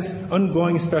access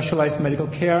ongoing specialized medical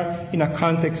care in a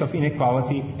context of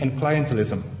inequality and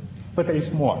clientelism. But there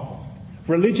is more.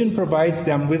 Religion provides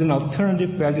them with an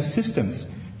alternative value systems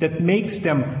that makes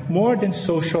them more than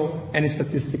social and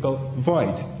statistical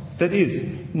void. That is,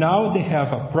 now they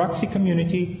have a proxy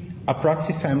community, a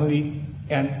proxy family,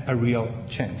 and a real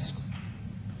chance.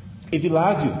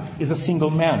 Evilásio is a single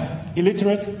man,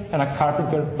 illiterate and a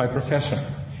carpenter by profession.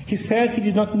 He said he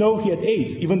did not know he had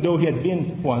AIDS, even though he had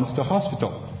been once to a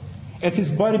hospital. As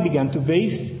his body began to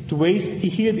waste, he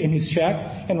hid in his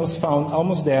shack and was found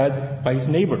almost dead by his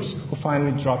neighbors, who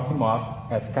finally dropped him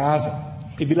off at casa.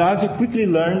 Evilásio quickly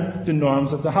learned the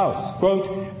norms of the house.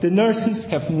 Quote, "The nurses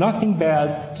have nothing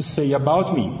bad to say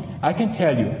about me. I can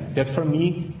tell you that for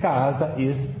me, casa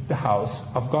is the house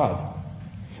of God."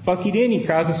 Valquirene,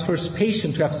 Casa's first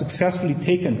patient to have successfully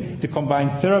taken the combined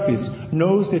therapies,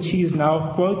 knows that she is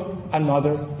now, quote,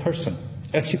 "another person."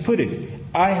 As she put it,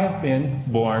 "I have been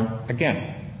born again."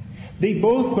 They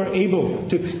both were able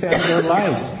to extend their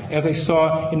lives, as I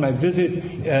saw in my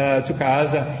visit to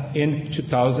Casa in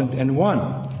 2001.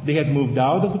 They had moved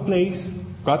out of the place,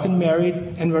 gotten married,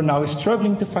 and were now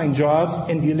struggling to find jobs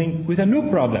and dealing with a new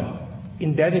problem,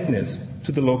 indebtedness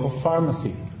to the local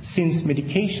pharmacy, since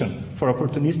medication for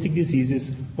opportunistic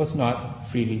diseases was not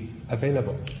freely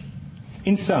available.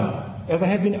 In sum, as I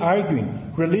have been arguing,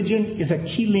 religion is a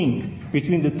key link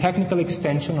between the technical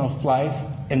extension of life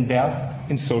and death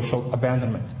in social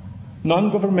abandonment.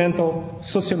 Non-governmental,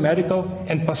 socio-medical,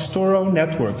 and pastoral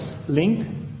networks link,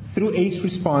 through AIDS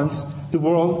response, the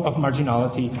world of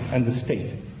marginality and the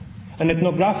state. An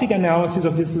ethnographic analysis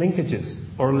of these linkages,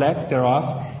 or lack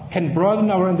thereof, can broaden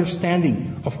our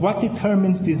understanding of what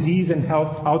determines disease and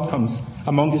health outcomes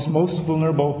among these most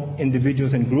vulnerable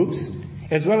individuals and groups,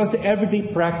 as well as the everyday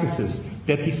practices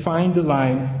that define the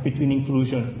line between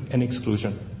inclusion and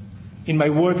exclusion. In my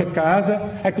work at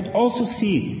Casa, I could also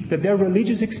see that their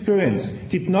religious experience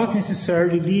did not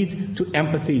necessarily lead to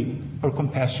empathy or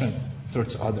compassion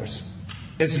towards others.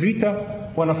 As Rita,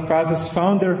 one of Casa's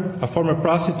founder, a former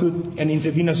prostitute and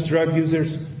intravenous drug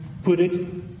users, put it,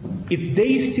 "If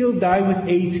they still die with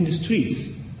AIDS in the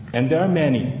streets, and there are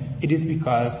many, it is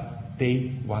because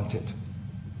they want it."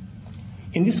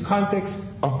 In this context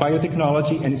of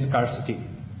biotechnology and scarcity,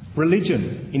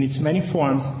 religion, in its many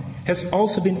forms, has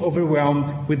also been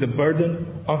overwhelmed with the burden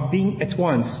of being at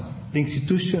once the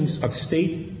institutions of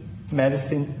state,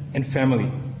 medicine, and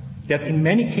family, that in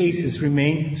many cases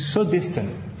remain so distant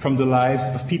from the lives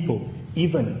of people,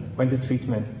 even when the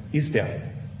treatment is there.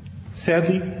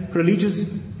 Sadly, religion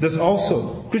thus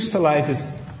also crystallizes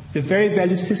the very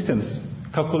value systems,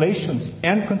 calculations,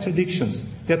 and contradictions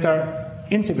that are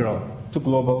integral to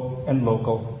global and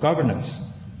local governance.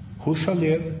 Who shall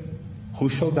live, who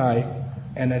shall die,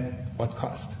 and at what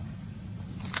cost?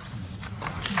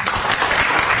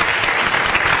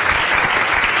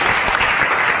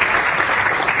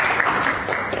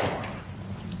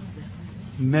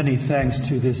 Many thanks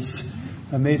to this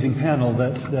amazing panel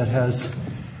that has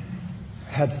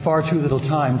had far too little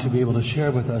time to be able to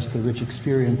share with us the rich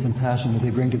experience and passion that they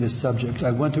bring to this subject.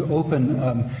 I want to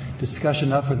open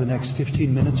discussion up for the next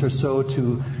 15 minutes or so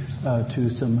to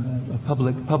some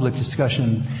public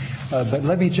discussion. But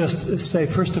let me just say,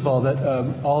 first of all, that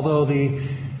although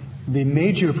the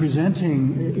major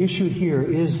presenting issue here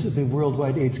is the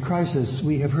worldwide AIDS crisis,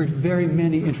 we have heard very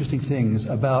many interesting things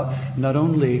about not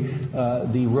only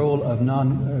the role of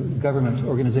non-government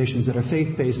organizations that are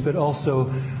faith-based, but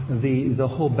also the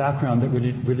whole background that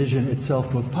religion itself,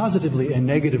 both positively and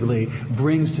negatively,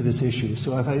 brings to this issue.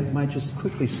 So if I might just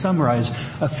quickly summarize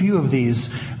a few of these,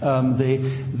 the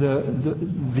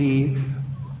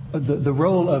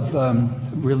role of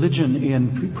religion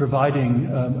in providing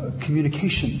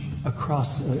communication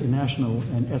across national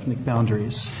and ethnic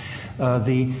boundaries,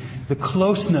 the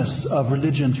closeness of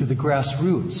religion to the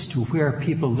grassroots, to where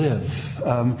people live,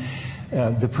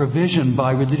 the provision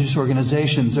by religious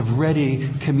organizations of ready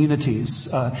communities,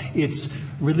 its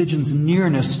religion's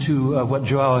nearness to what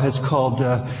Joao has called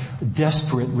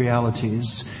desperate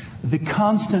realities, the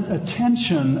constant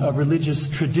attention of religious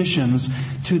traditions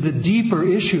to the deeper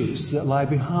issues that lie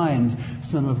behind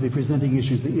some of the presenting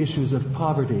issues, the issues of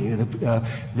poverty,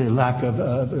 the lack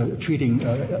of treating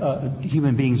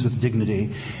human beings with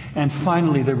dignity, and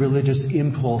finally the religious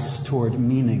impulse toward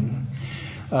meaning.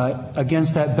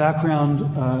 Against that background,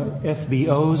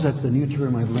 FBOs, that's the new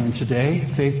term I've learned today,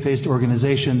 faith-based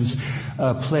organizations,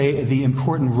 play the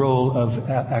important role of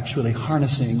actually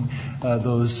harnessing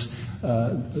those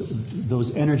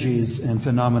energies and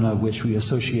phenomena which we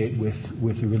associate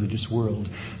with the religious world.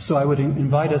 So I would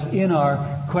invite us in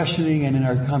our questioning and in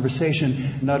our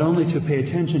conversation not only to pay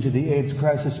attention to the AIDS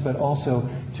crisis, but also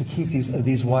to keep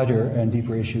these wider and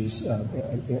deeper issues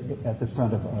at the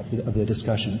front of the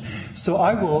discussion. So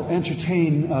I will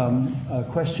entertain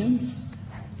questions.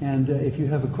 And if you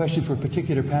have a question for a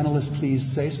particular panelist, please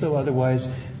say so. Otherwise,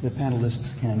 the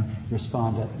panelists can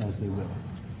respond as they will.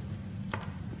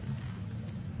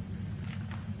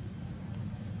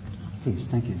 Please,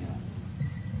 thank you.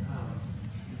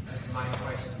 My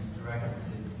question is directed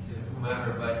to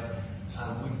whomever, but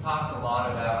we've talked a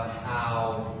lot about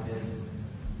how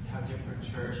different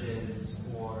churches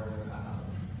or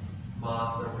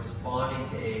mosques are responding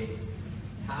to AIDS.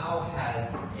 How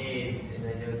has AIDS, and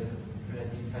I know that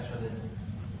Vanessa, you touched on this,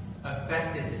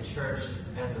 affected the churches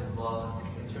and the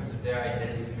mosques in terms of their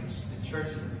identity? Because the church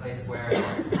is a place where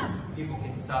people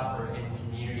can suffer in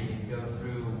community and go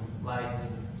through life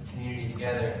community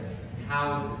together. And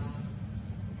how is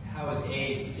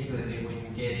AIDS, particularly when you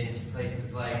get into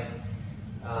places like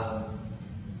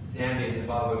Zambia and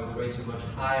Zimbabwe, where the rates are much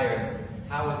higher,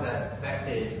 how has that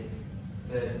affected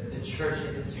the church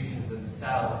institutions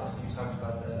themselves? You talked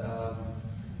about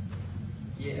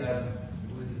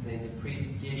what was his name, the priest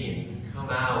Gideon, who's come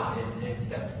out and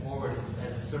stepped forward as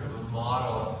a sort of a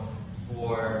model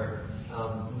for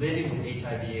living with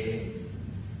HIV/AIDS.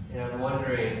 And I'm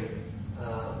wondering,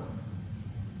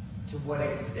 to what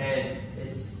extent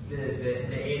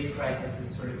the AIDS crisis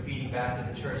is sort of feeding back to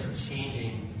the church and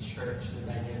changing the church and the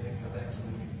dynamic of that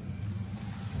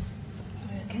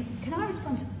community. Can I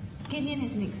respond? Gideon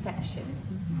is an exception.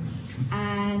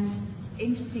 And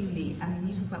interestingly, I mean,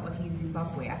 you talk about working in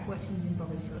Zimbabwe. I've worked in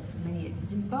Zimbabwe for many years. In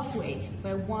Zimbabwe,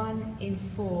 where 1 in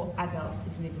 4 adults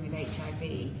is living with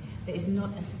HIV, there is not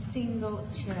a single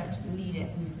church leader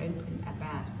who's open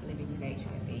about living with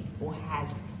HIV or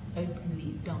has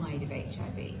openly died of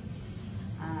HIV.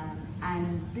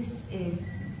 And this is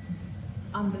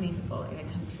unbelievable in a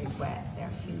country where there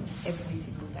are funerals every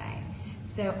single day.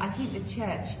 So I think the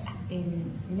church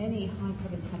in many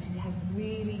high-province countries has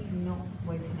really not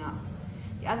woken up.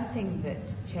 The other thing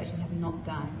that churches have not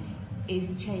done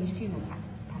is change funeral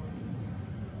patterns.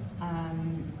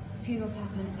 Funerals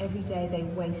happen every day. They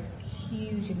waste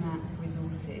huge amounts of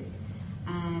resources,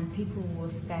 and people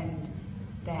will spend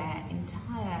their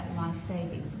entire life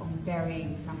savings on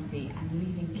burying somebody and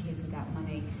leaving kids without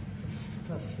money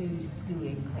for food,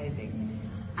 schooling, clothing.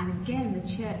 And again, the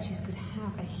churches could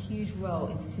have a huge role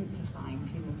in simplifying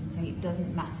funerals and saying it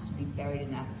doesn't matter to be buried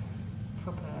in a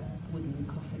proper wooden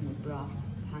coffin with brass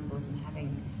handles and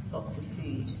having lots of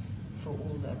food for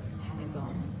all the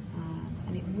hangers-on.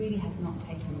 And it really has not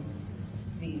taken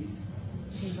these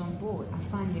things on board. I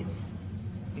find it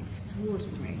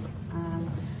extraordinary.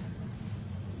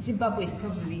 Zimbabwe is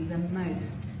probably the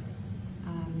most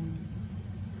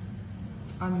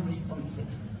unresponsive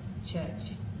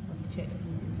church of the churches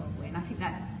in Zimbabwe, and I think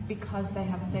that's because they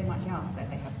have so much else there.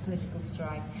 They have political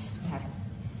strife,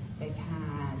 they've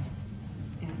had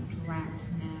drought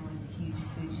now and huge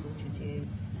food shortages,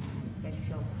 and they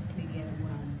feel completely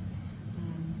overwhelmed.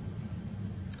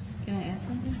 Can I add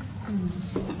something?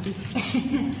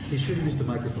 Be sure to use the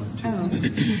microphones too.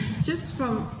 Just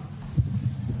from...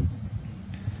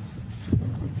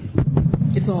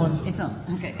 It's on. It's on.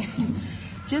 Okay.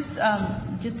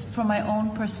 Just from my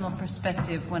own personal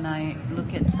perspective, when I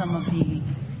look at some of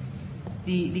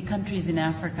the countries in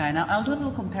Africa, and I'll do a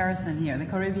little comparison here, the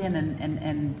Caribbean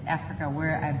and Africa,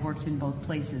 where I've worked in both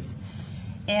places.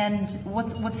 And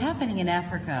what's happening in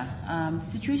Africa, the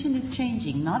situation is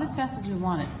changing, not as fast as we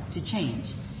want it to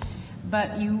change.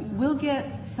 But you will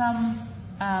get some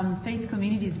faith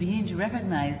communities beginning to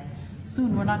recognize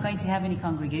soon we're not going to have any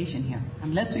congregation here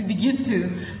unless we begin to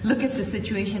look at the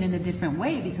situation in a different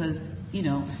way, because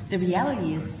the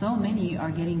reality is so many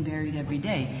are getting buried every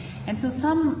day. And so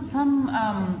some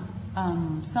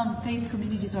faith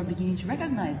communities are beginning to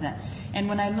recognize that. And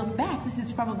when I look back, this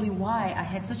is probably why I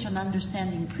had such an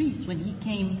understanding priest when he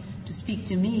came to speak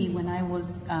to me when I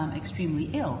was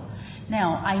extremely ill.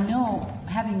 Now, I know,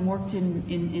 having worked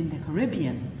in the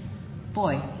Caribbean,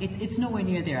 boy, it's nowhere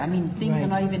near there. I mean, things are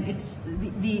not even, it's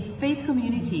the faith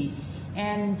community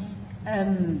and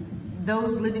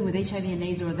those living with HIV and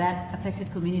AIDS or that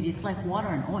affected community, it's like water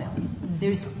and oil.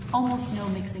 There's almost no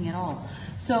mixing at all.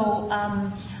 So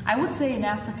I would say in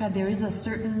Africa there is a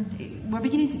certain, we're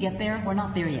beginning to get there, we're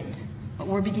not there yet. But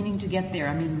we're beginning to get there.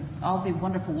 I mean, all the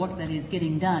wonderful work that is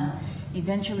getting done,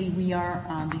 eventually we are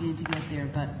beginning to get there,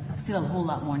 but still a whole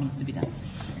lot more needs to be done.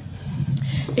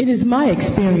 It is my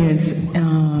experience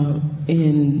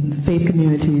in faith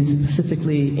communities,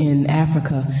 specifically in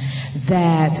Africa,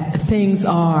 that things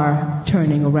are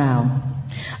turning around.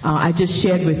 I just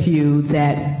shared with you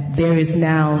that there is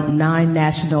now 9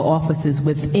 national offices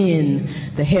within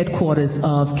the headquarters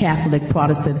of Catholic,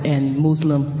 Protestant, and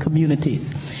Muslim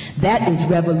communities. That is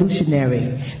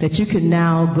revolutionary, that you can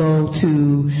now go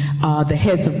to the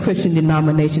heads of Christian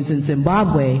denominations in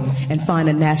Zimbabwe and find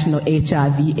a national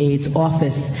HIV/AIDS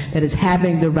office that is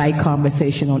having the right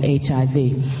conversation on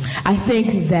HIV. I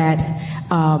think that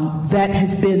that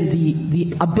has been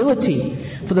the ability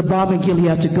for the Balm in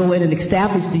Gilead to go in and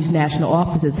establish these national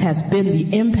offices has been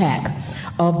the impact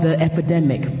of the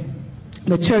epidemic.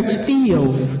 The church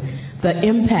feels the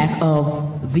impact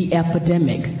of the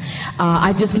epidemic.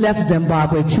 I just left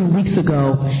Zimbabwe 2 weeks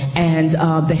ago, and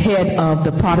the head of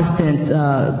the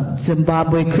Protestant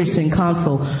Zimbabwe Christian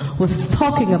Council was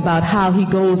talking about how he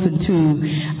goes into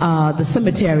the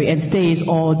cemetery and stays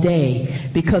all day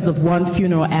because of one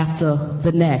funeral after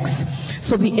the next.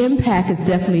 So the impact is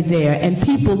definitely there. And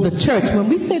people, the church, when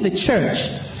we say the church,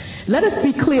 let us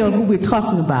be clear on who we're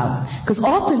talking about, because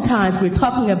oftentimes we're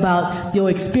talking about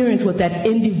your experience with that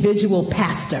individual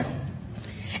pastor.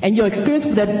 And your experience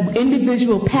with that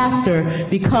individual pastor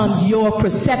becomes your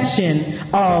perception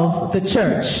of the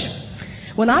church.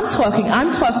 When I'm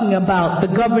talking about the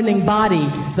governing body,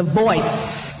 the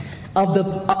voice of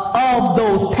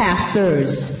those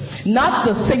pastors, not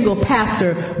the single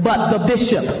pastor, but the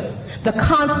bishop. The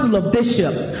council of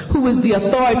bishop, who is the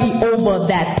authority over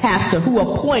that pastor, who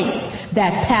appoints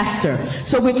that pastor.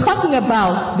 So we're talking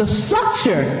about the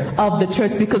structure of the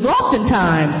church, because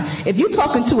oftentimes, if you're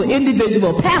talking to an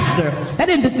individual pastor, that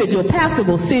individual pastor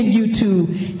will send you to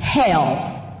hell.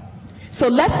 So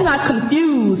let's not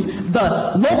confuse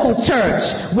the local church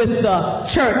with the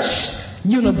church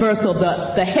universal,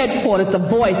 the headquarters, the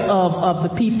voice of the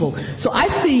people. So I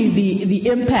see the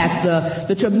impact,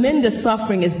 the tremendous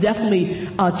suffering is definitely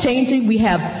changing. We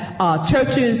have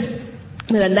churches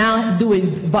that are now doing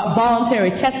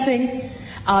voluntary testing.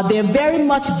 They're very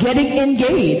much getting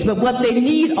engaged, but what they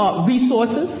need are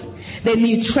resources. They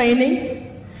need training.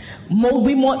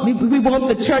 We want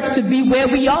the church to be where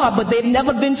we are, but they've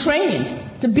never been trained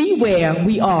to be where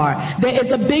we are. There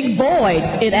is a big void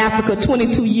in Africa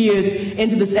 22 years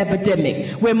into this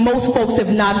epidemic, where most folks have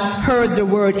not heard the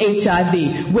word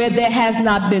HIV, where there has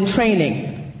not been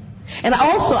training. And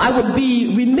I would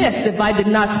be remiss if I did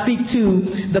not speak to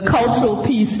the cultural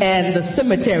piece and the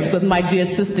cemeteries with my dear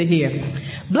sister here.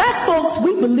 Black folks,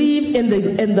 we believe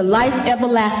in the life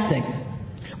everlasting.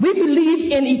 We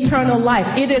believe in eternal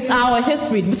life. It is our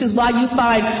history, which is why you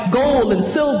find gold and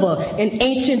silver in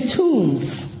ancient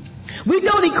tombs. We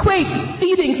don't equate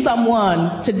feeding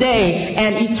someone today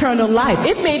and eternal life.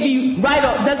 It may be right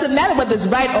or doesn't matter whether it's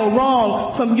right or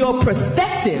wrong from your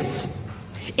perspective.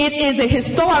 It is a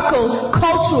historical,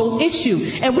 cultural issue.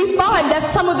 And we find that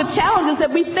some of the challenges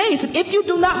that we face, if you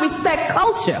do not respect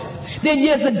culture, then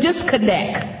there's a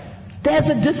disconnect.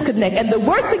 There's a disconnect. And the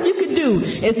worst thing you can do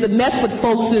is to mess with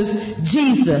folks'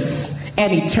 Jesus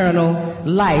and eternal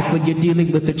life when you're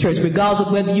dealing with the church, regardless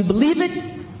of whether you believe it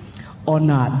or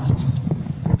not.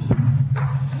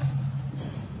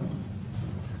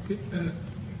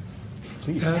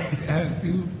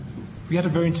 We had a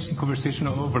very interesting conversation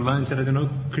over lunch, and I don't know,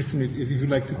 Kristen, if you'd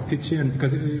like to pitch in,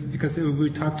 because we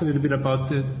talked a little bit about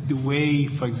the way,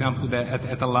 for example, that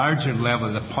at a larger level,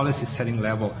 the policy setting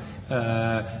level,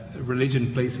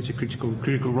 religion plays such a critical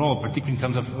role, particularly in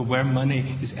terms of where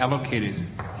money is allocated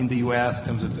in the U.S., in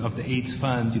terms of the AIDS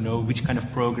fund, which kind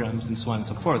of programs and so on and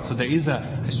so forth. So there is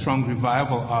a strong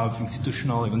revival of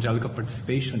institutional evangelical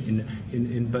participation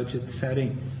in budget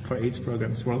setting for AIDS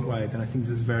programs worldwide, and I think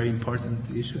this is a very important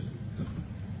issue.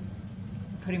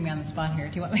 Putting me on the spot here.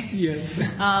 Do you want me? Yes.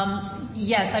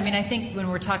 Yes. I mean, I think when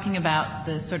we're talking about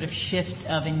the sort of shift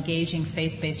of engaging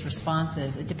faith-based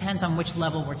responses, it depends on which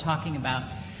level we're talking about.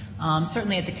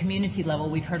 Certainly at the community level,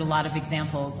 we've heard a lot of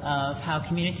examples of how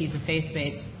communities of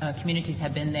faith-based communities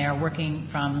have been there working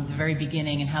from the very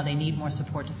beginning and how they need more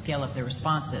support to scale up their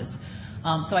responses.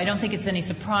 So I don't think it's any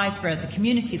surprise for at the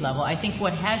community level. I think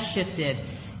what has shifted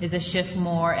is a shift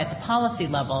more at the policy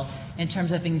level in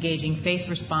terms of engaging faith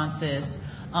responses.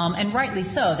 And rightly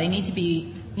so. They need to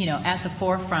be, at the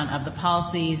forefront of the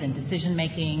policies and decision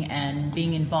making and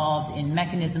being involved in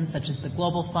mechanisms such as the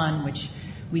Global Fund, which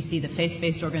we see the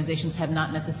faith-based organizations have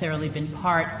not necessarily been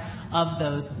part of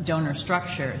those donor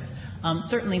structures.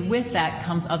 Certainly with that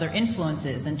comes other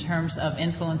influences in terms of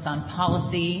influence on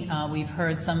policy. We've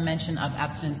heard some mention of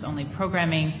abstinence-only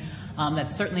programming.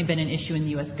 That's certainly been an issue in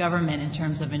the U.S. government in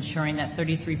terms of ensuring that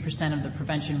 33% of the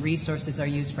prevention resources are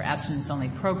used for abstinence-only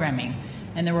programming.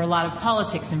 And there were a lot of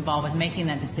politics involved with making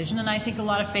that decision, and I think a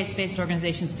lot of faith-based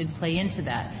organizations did play into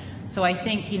that. So I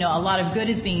think, a lot of good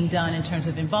is being done in terms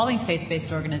of involving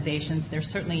faith-based organizations. They're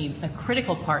certainly a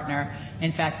critical partner,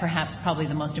 in fact, perhaps probably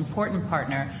the most important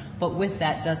partner, but with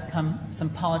that does come some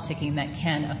politicking that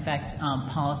can affect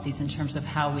policies in terms of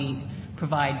how we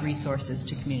provide resources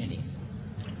to communities.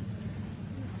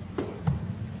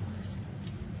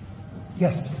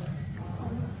 Yes.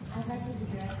 I'd like to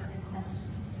direct a question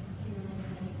to Ms.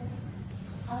 Mason.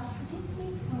 Could you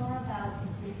speak more about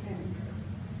the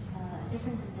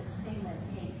differences that stigma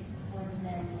takes towards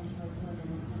men and towards women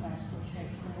in our school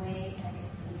church? The way, I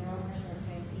guess, in your own personal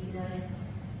experience, you notice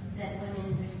that women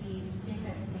receive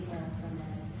different stigma from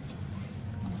men.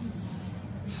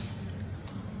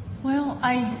 Well,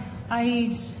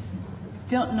 I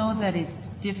don't know that it's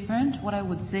different. What I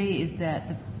would say is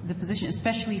that the position,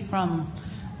 especially from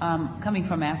coming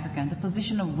from Africa, the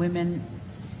position of women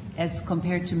as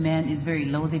compared to men is very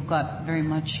low. They've got very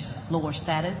much lower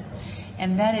status.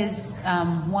 And that is,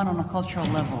 one, on a cultural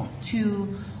level.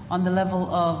 Two, on the level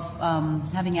of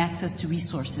having access to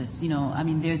resources. There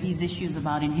are these issues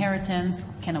about inheritance,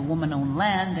 can a woman own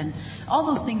land, and all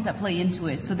those things that play into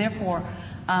it. So therefore,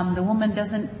 the woman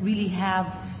doesn't really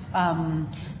have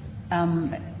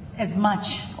as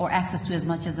much or access to as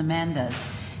much as a man does.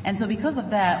 And so because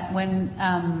of that, when,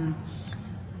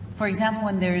 for example,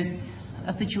 when there's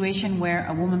a situation where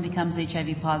a woman becomes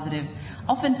HIV positive,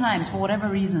 oftentimes, for whatever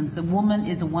reasons, the woman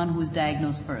is the one who's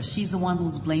diagnosed first. She's the one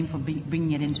who's blamed for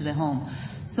bringing it into the home.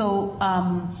 So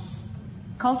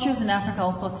cultures in Africa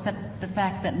also accept the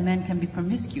fact that men can be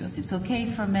promiscuous. It's okay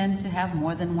for men to have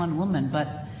more than one woman,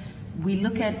 but we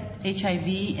look at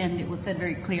HIV, and it was said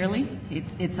very clearly,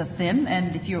 it's a sin,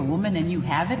 and if you're a woman and you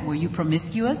have it, were you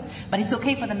promiscuous? But it's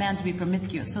okay for the man to be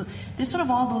promiscuous. So there's sort of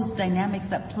all those dynamics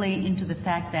that play into the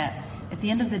fact that at the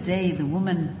end of the day, the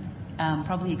woman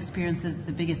probably experiences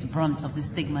the biggest brunt of the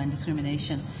stigma and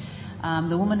discrimination.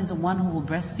 The woman is the one who will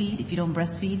breastfeed. If you don't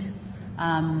breastfeed,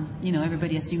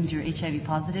 everybody assumes you're HIV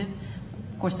positive.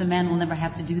 Of course, the man will never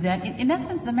have to do that. In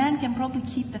essence, the man can probably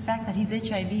keep the fact that he's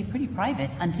HIV pretty private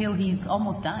until he's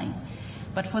almost dying.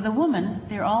 But for the woman,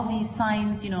 there are all these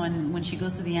signs, and when she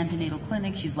goes to the antenatal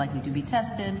clinic, she's likely to be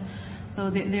tested. So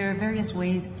there are various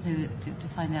ways to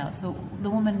find out. So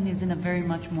the woman is in a very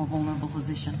much more vulnerable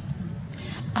position.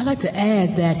 I'd like to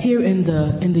add that here in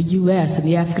the U.S., in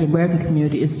the African American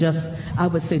community, it's just, I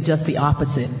would say, just the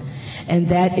opposite. And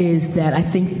that is that I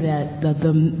think that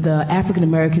the African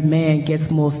American man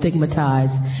gets more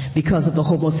stigmatized because of the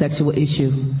homosexual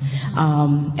issue.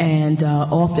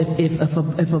 Often,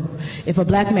 if a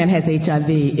black man has HIV,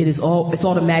 it's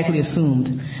automatically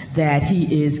assumed that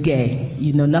he is gay.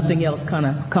 Nothing else kind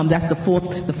of comes. That's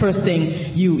the first thing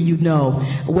you know.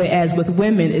 Whereas with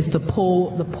women, it's the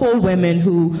poor women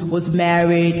who was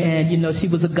married and she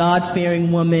was a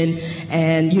God-fearing woman,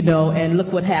 and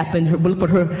look what happened. Look what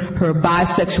her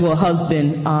bisexual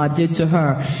husband did to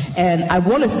her. And I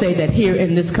want to say that here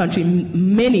in this country,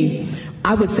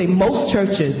 I would say most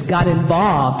churches got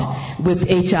involved with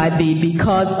HIV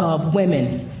because of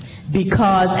women.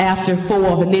 Because after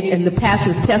and the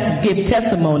pastors give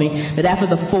testimony that after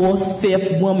the fourth,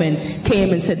 fifth woman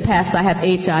came and said, "Pastor, I have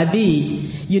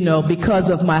HIV, because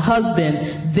of my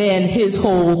husband," then his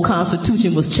whole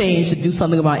constitution was changed to do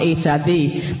something about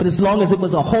HIV. But as long as it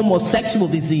was a homosexual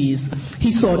disease,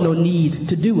 he saw no need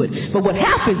to do it. But what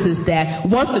happens is that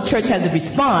once the church has a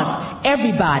response,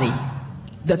 everybody,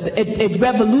 it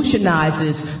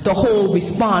revolutionizes the whole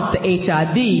response to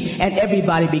HIV, and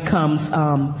everybody becomes,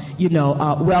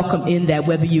 welcome in that,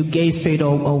 whether you're gay, straight,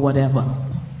 or whatever.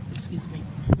 Excuse me.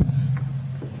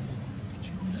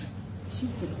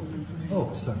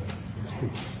 Oh, sorry.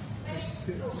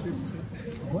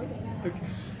 What? Okay.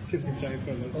 She's been trying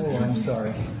for a little. Oh, I'm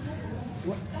sorry.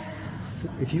 What?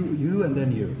 If you and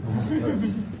then you.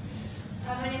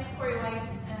 My name's Corey White,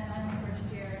 and I'm a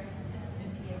first year in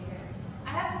PA here. I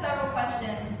have several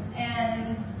questions,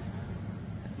 and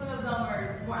some of them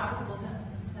are more applicable to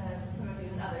some of you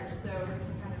than others, so we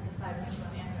can kind of decide which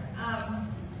one to answer.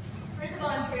 First of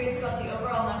all, I'm curious about the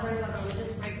overall numbers of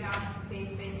religious breakdown of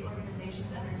faith-based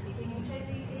organizations undertaking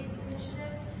HIV/AIDS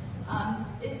initiatives.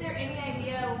 Is there any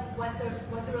idea what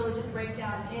the religious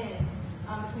breakdown is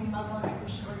between Muslim and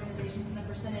Christian organizations and the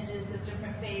percentages of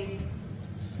different faiths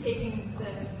taking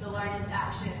the largest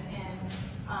action in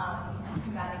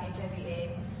combating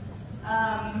HIV/AIDS.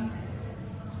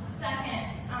 Second,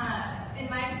 in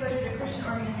my exposure to Christian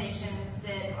organizations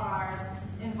that are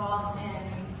involved in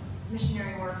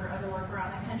missionary work or other work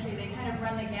around the country, they kind of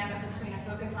run the gamut between a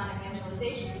focus on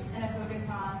evangelization and a focus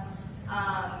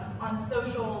on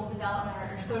social development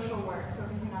or social work,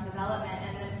 focusing on development,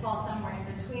 and then fall somewhere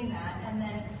in between that. And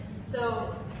then,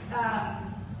 so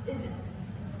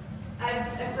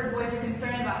I've heard voiced your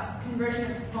concern about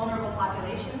conversion of vulnerable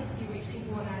populations. You reach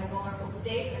people when they're in a vulnerable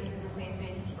state, and this is a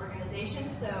faith-based organization,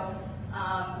 so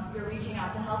you're reaching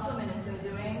out to help them, and in so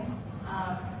doing,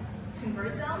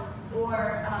 convert them?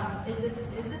 Or is this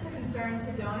a concern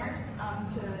to donors,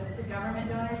 to government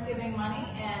donors giving money?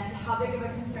 And how big of a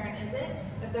concern is it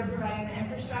if they're providing the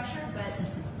infrastructure, but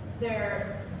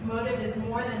their motive is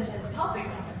more than just helping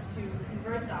them, it's to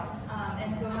convert them?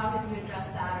 And so how did you address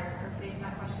that or face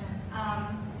that question?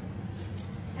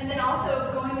 And then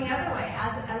also going the other way,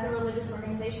 as a religious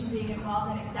organization being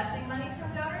involved in accepting money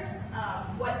from donors,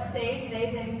 what say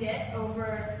they then get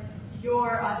over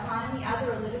your autonomy as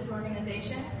a religious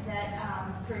organization that,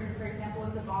 for example,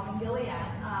 with the Balm in Gilead,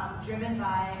 driven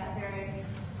by a very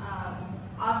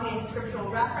obvious scriptural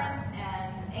reference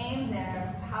and aim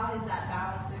there, how has that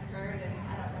balance occurred? And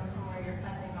I don't know from where your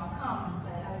funding all comes,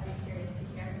 but I would be curious to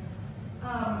hear.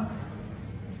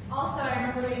 Also, I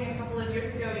remember reading a couple of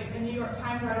years ago a New York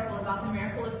Times article about the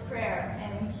miracle of prayer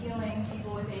and healing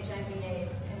people with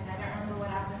HIV/AIDS, and I don't remember what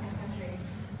African country.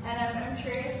 And I'm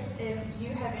curious if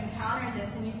you have encountered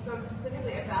this, and you spoke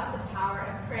specifically about the power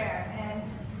of prayer. And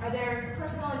are there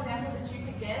personal examples that you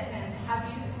could give? And have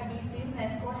you seen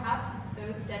this, or have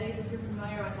those studies, if you're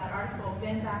familiar with that article,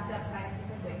 been backed up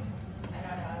scientifically? I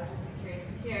don't know. I would just be curious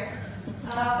to hear.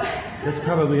 That's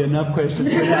probably enough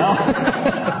questions for now.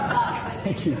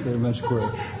 Thank you very much, Corey.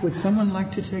 Would someone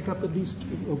like to take up at least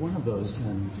one of those?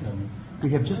 And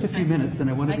we have just a few minutes, and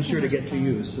I want to be sure to get to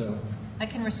you. So I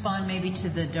can respond maybe to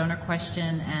the donor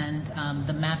question and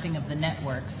the mapping of the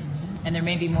networks. And there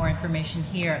may be more information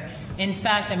here. In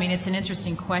fact, I mean, it's an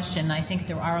interesting question. I think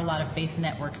there are a lot of faith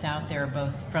networks out there,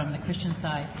 both from the Christian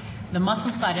side, the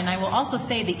Muslim side, and I will also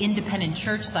say the independent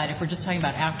church side, if we're just talking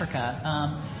about Africa.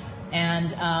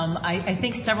 I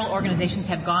think several organizations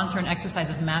have gone through an exercise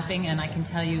of mapping, and I can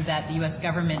tell you that the U.S.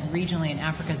 government regionally in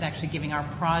Africa is actually giving our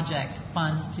project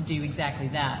funds to do exactly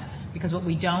that. Because what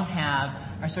we don't have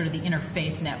are sort of the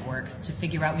interfaith networks to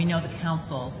figure out. We know the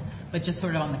councils, but just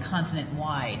sort of on the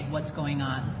continent-wide, what's going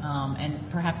on. And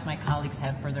perhaps my colleagues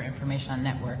have further information on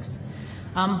networks.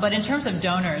 But in terms of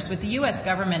donors, with the U.S.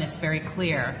 government, it's very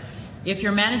clear. If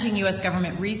you're managing U.S.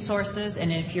 government resources,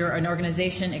 and if you're an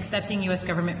organization accepting U.S.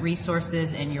 government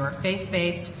resources and you're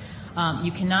faith-based,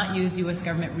 you cannot use U.S.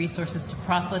 government resources to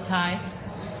proselytize,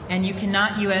 and you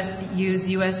cannot use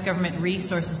U.S. government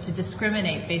resources to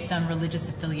discriminate based on religious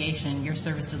affiliation, your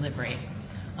service delivery.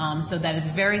 So that is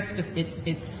very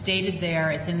it's stated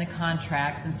there, it's in the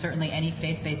contracts, and certainly any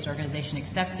faith-based organization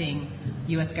accepting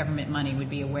U.S. government money would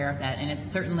be aware of that, and it's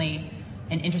certainly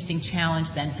an interesting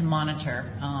challenge then to monitor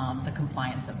the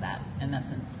compliance of that, and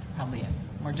that's probably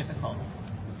a more difficult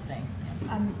thing.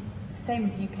 Yeah. Same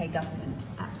with UK government.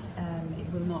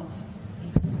 It will not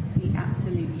be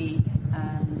absolutely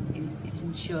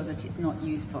ensure that it's not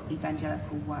used for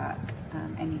evangelical work,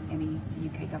 any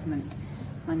UK government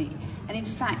money. And in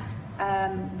fact,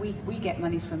 we get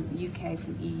money from UK,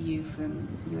 from EU, from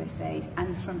USAID,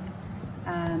 and from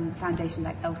foundations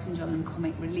like Elton John and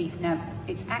Comic Relief. Now,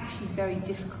 it's actually very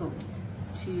difficult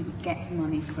to get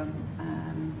money from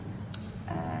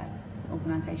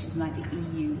organisations like the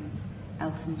EU,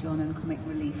 Elton John and Comic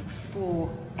Relief for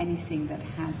anything that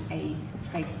has a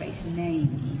faith-based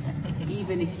name,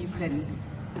 even if you can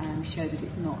show that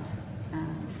it's not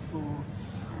for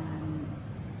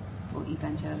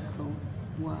evangelical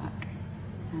work.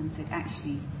 So it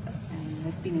actually,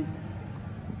 there's been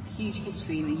a huge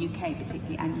history in the UK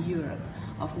particularly and Europe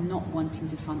of not wanting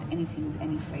to fund anything with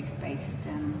any faith-based,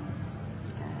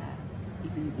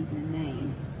 even a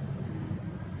name.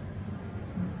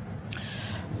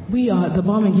 We are, the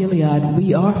Balm in Gilead,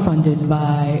 we are funded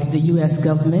by the U.S.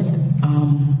 government,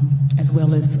 as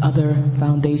well as other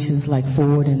foundations like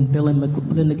Ford and Bill and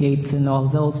Melinda Gates and all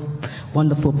those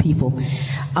wonderful people.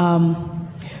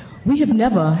 We have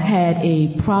never had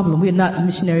a problem. We're not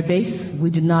missionary based.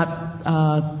 We do not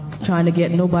trying to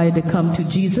get nobody to come to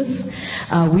Jesus.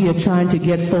 We are trying to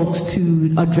get folks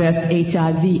to address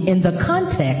HIV in the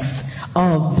context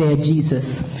of their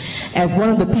Jesus. As one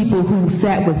of the people who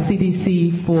sat with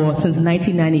CDC since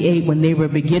 1998 when they were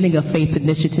beginning a faith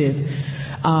initiative,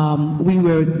 We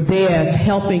were there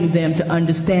helping them to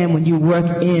understand when you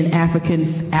work in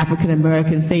African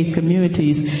American faith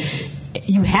communities,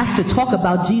 you have to talk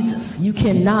about Jesus. You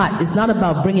cannot, it's not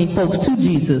about bringing folks to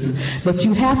Jesus, but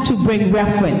you have to bring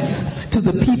reference to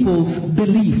the people's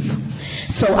belief.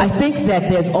 So I think that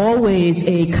there's always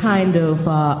a kind of,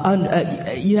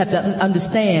 you have to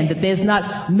understand that there's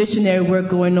not missionary work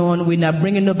going on. We're not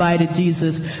bringing nobody to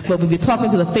Jesus. But when you're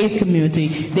talking to the faith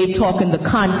community, they talk in the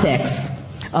context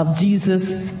of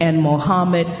Jesus and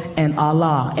Muhammad and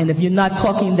Allah. And if you're not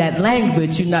talking that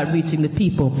language, you're not reaching the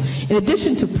people. In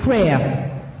addition to prayer,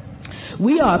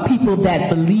 we are people that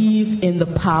believe in the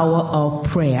power of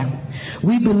prayer.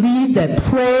 We believe that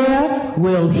prayer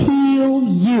will heal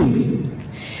you.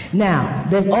 Now,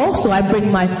 there's also, I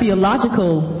bring my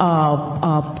theological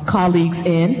colleagues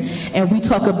in, and we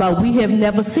talk about we have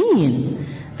never seen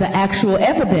the actual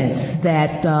evidence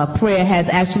that prayer has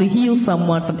actually healed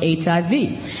someone from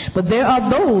HIV. But there are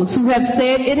those who have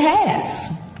said it has.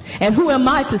 And who am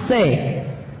I to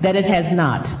say that it has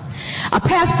not? A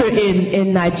pastor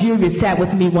in Nigeria sat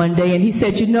with me one day and he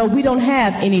said, you know, we don't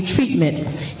have any treatment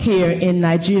here in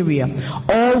Nigeria.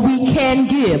 All we can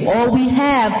give, all we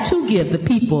have to give the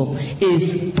people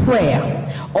is prayer.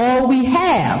 All we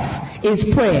have is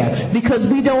prayer because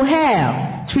we don't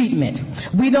have treatment.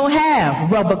 We don't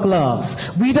have rubber gloves.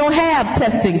 We don't have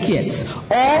testing kits.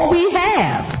 All we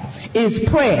have is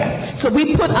prayer. So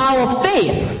we put our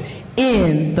faith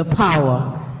in the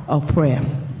power of prayer.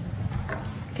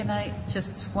 Can I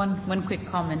just one quick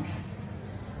comment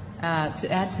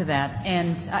to add to that?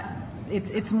 And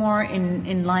it's more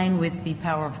in line with the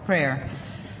power of prayer.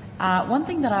 One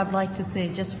thing that I'd like to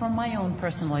say, just from my own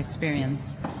personal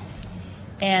experience,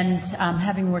 and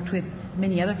having worked with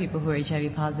many other people who are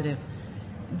HIV positive,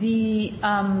 the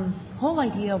whole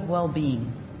idea of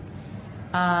well-being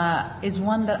is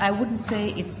one that I wouldn't say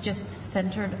it's just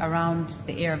centered around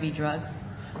the ARV drugs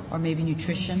or maybe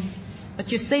nutrition, but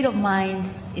your state of mind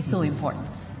is so important.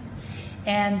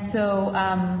 And so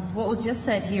what was just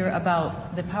said here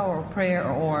about the power of prayer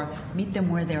or meet them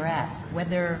where they're at,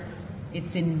 whether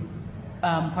it's in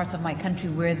parts of my country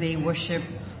where they worship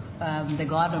the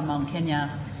god of Mount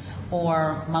Kenya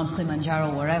or Mount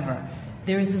Kilimanjaro, wherever,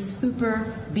 there is a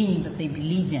super being that they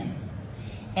believe in.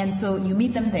 And so you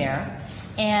meet them there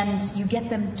and you get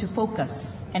them to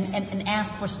focus and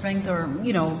ask for strength or,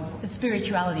 you know,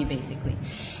 spirituality basically.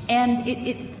 And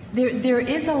there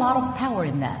is a lot of power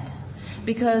in that.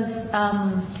 Because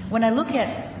when I look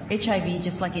at HIV,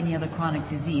 just like any other chronic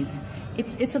disease,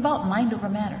 it's about mind over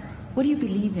matter. What do you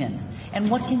believe in? And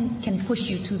what can push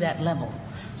you to that level?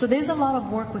 So there's a lot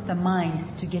of work with the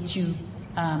mind to get you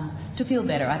to feel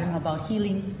better. I don't know about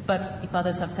healing, but if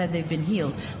others have said they've been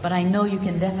healed. But I know you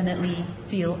can definitely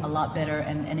feel a lot better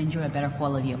and enjoy a better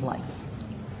quality of life.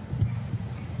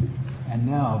 And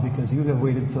now, because you have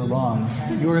waited so long,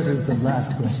 yours is the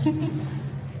last question.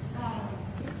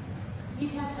 You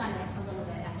touched on it a little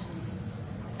bit, actually.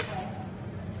 But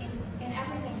in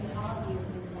everything that all of you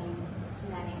have been saying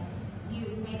tonight,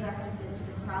 you've made references to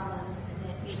the problems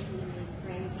that faith communities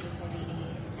bring to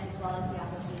HIV/AIDS, as well as the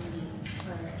opportunity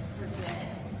for good.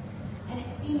 And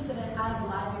it seems that out of a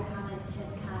lot of your comments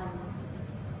have come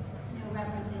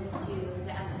references to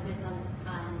the emphasis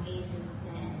on AIDS as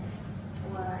sin,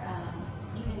 or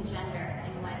even gender,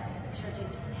 and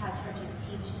how churches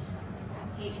teach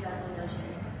patriarchal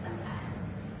notions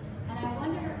sometimes. And I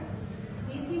wonder,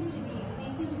 these seem to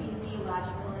be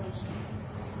theological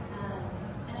issues,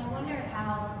 and I wonder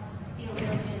how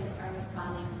theologians are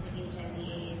responding to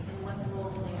HIV/AIDS and what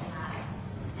role they have,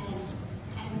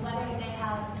 and whether they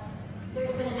have.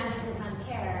 There's been an emphasis on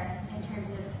care in terms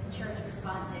of church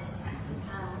responses,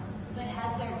 but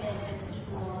has there been an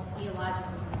equal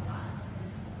theological response?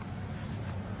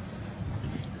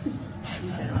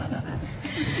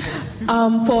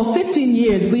 For 15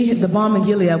 years, the Balm in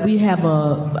Gilead, we have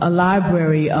a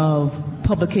library of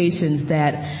publications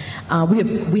that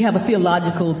we have a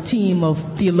theological team of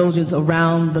theologians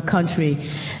around the country.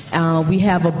 We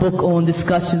have a book on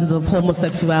discussions of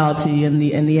homosexuality in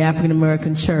the African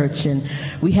American church, and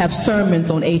we have sermons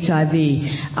on HIV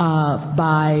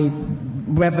by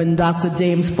Reverend Dr.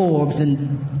 James Forbes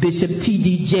and Bishop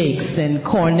T.D. Jakes and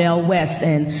Cornel West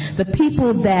and the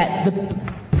people that the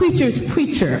preacher's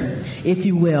preacher, if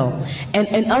you will,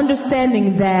 and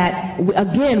understanding that,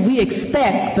 again, we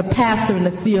expect the pastor and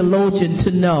the theologian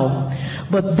to know,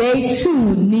 but they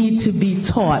too need to be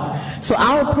taught. So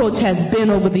our approach has been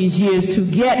over these years to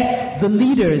get the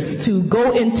leaders to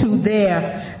go into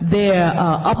their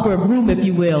upper room, if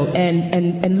you will,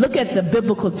 and look at the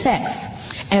biblical text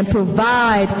and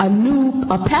provide a new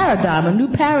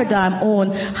paradigm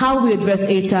on how we address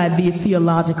HIV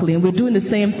theologically. And we're doing the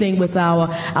same thing with our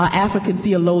African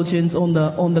theologians on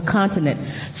the continent.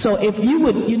 So if you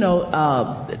would, if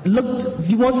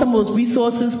you want some of those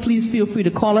resources, please feel free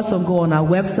to call us or go on our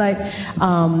website,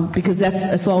 because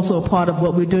that's also a part of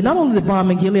what we're doing. Not only the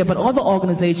Balm in Gilead, but other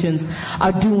organizations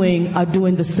are doing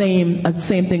the same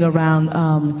thing around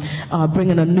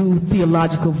bringing a new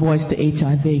theological voice to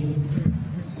HIV.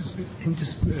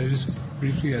 Just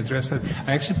briefly address that.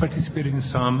 I actually participated in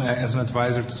some, as an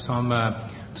advisor to some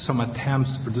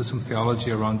attempts to produce some theology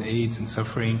around AIDS and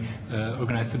suffering,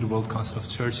 organized through the World Council of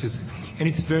Churches, and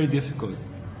it's very difficult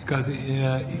because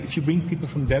if you bring people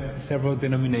from several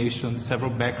denominations,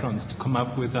 several backgrounds to come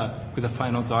up with a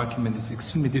final document, it's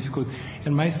extremely difficult.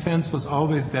 And my sense was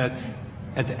always that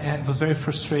at the end, it was very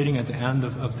frustrating at the end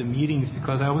of the meetings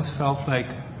because I always felt like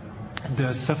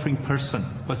the suffering person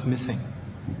was missing.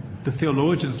 The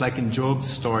theologians, like in Job's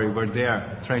story, were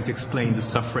there trying to explain the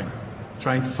suffering,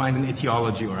 trying to find an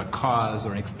etiology or a cause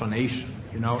or an explanation,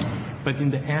 But in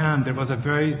the end, there was a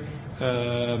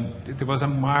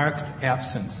marked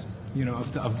absence,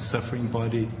 of the suffering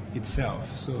body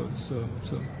itself. So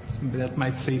that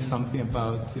might say something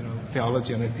about,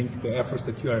 theology, and I think the efforts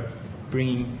that you are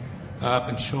bringing up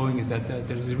and showing is that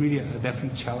there's really a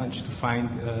definite challenge to find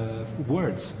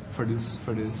words for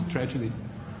this tragedy.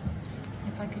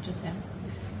 If I could just add.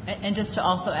 And just to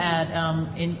also add,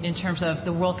 in terms of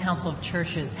the World Council of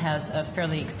Churches has a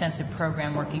fairly extensive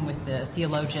program working with the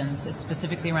theologians,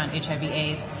 specifically around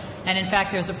HIV/AIDS. And in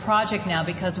fact, there's a project now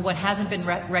because what hasn't been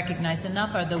recognized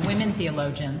enough are the women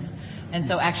theologians. And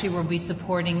so actually we'll be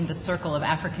supporting the Circle of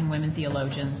African Women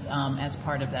Theologians as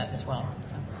part of that as well.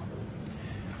 So.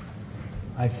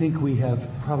 I think we have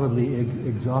probably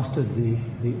exhausted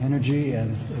the energy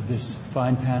of this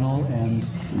fine panel, and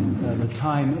the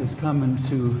time is coming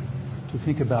to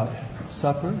think about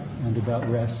supper and about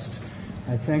rest.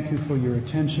 I thank you for your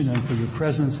attention and for your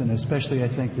presence, and especially I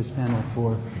thank this panel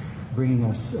for bringing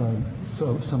us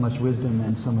so much wisdom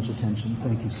and so much attention.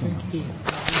 Thank you so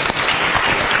much.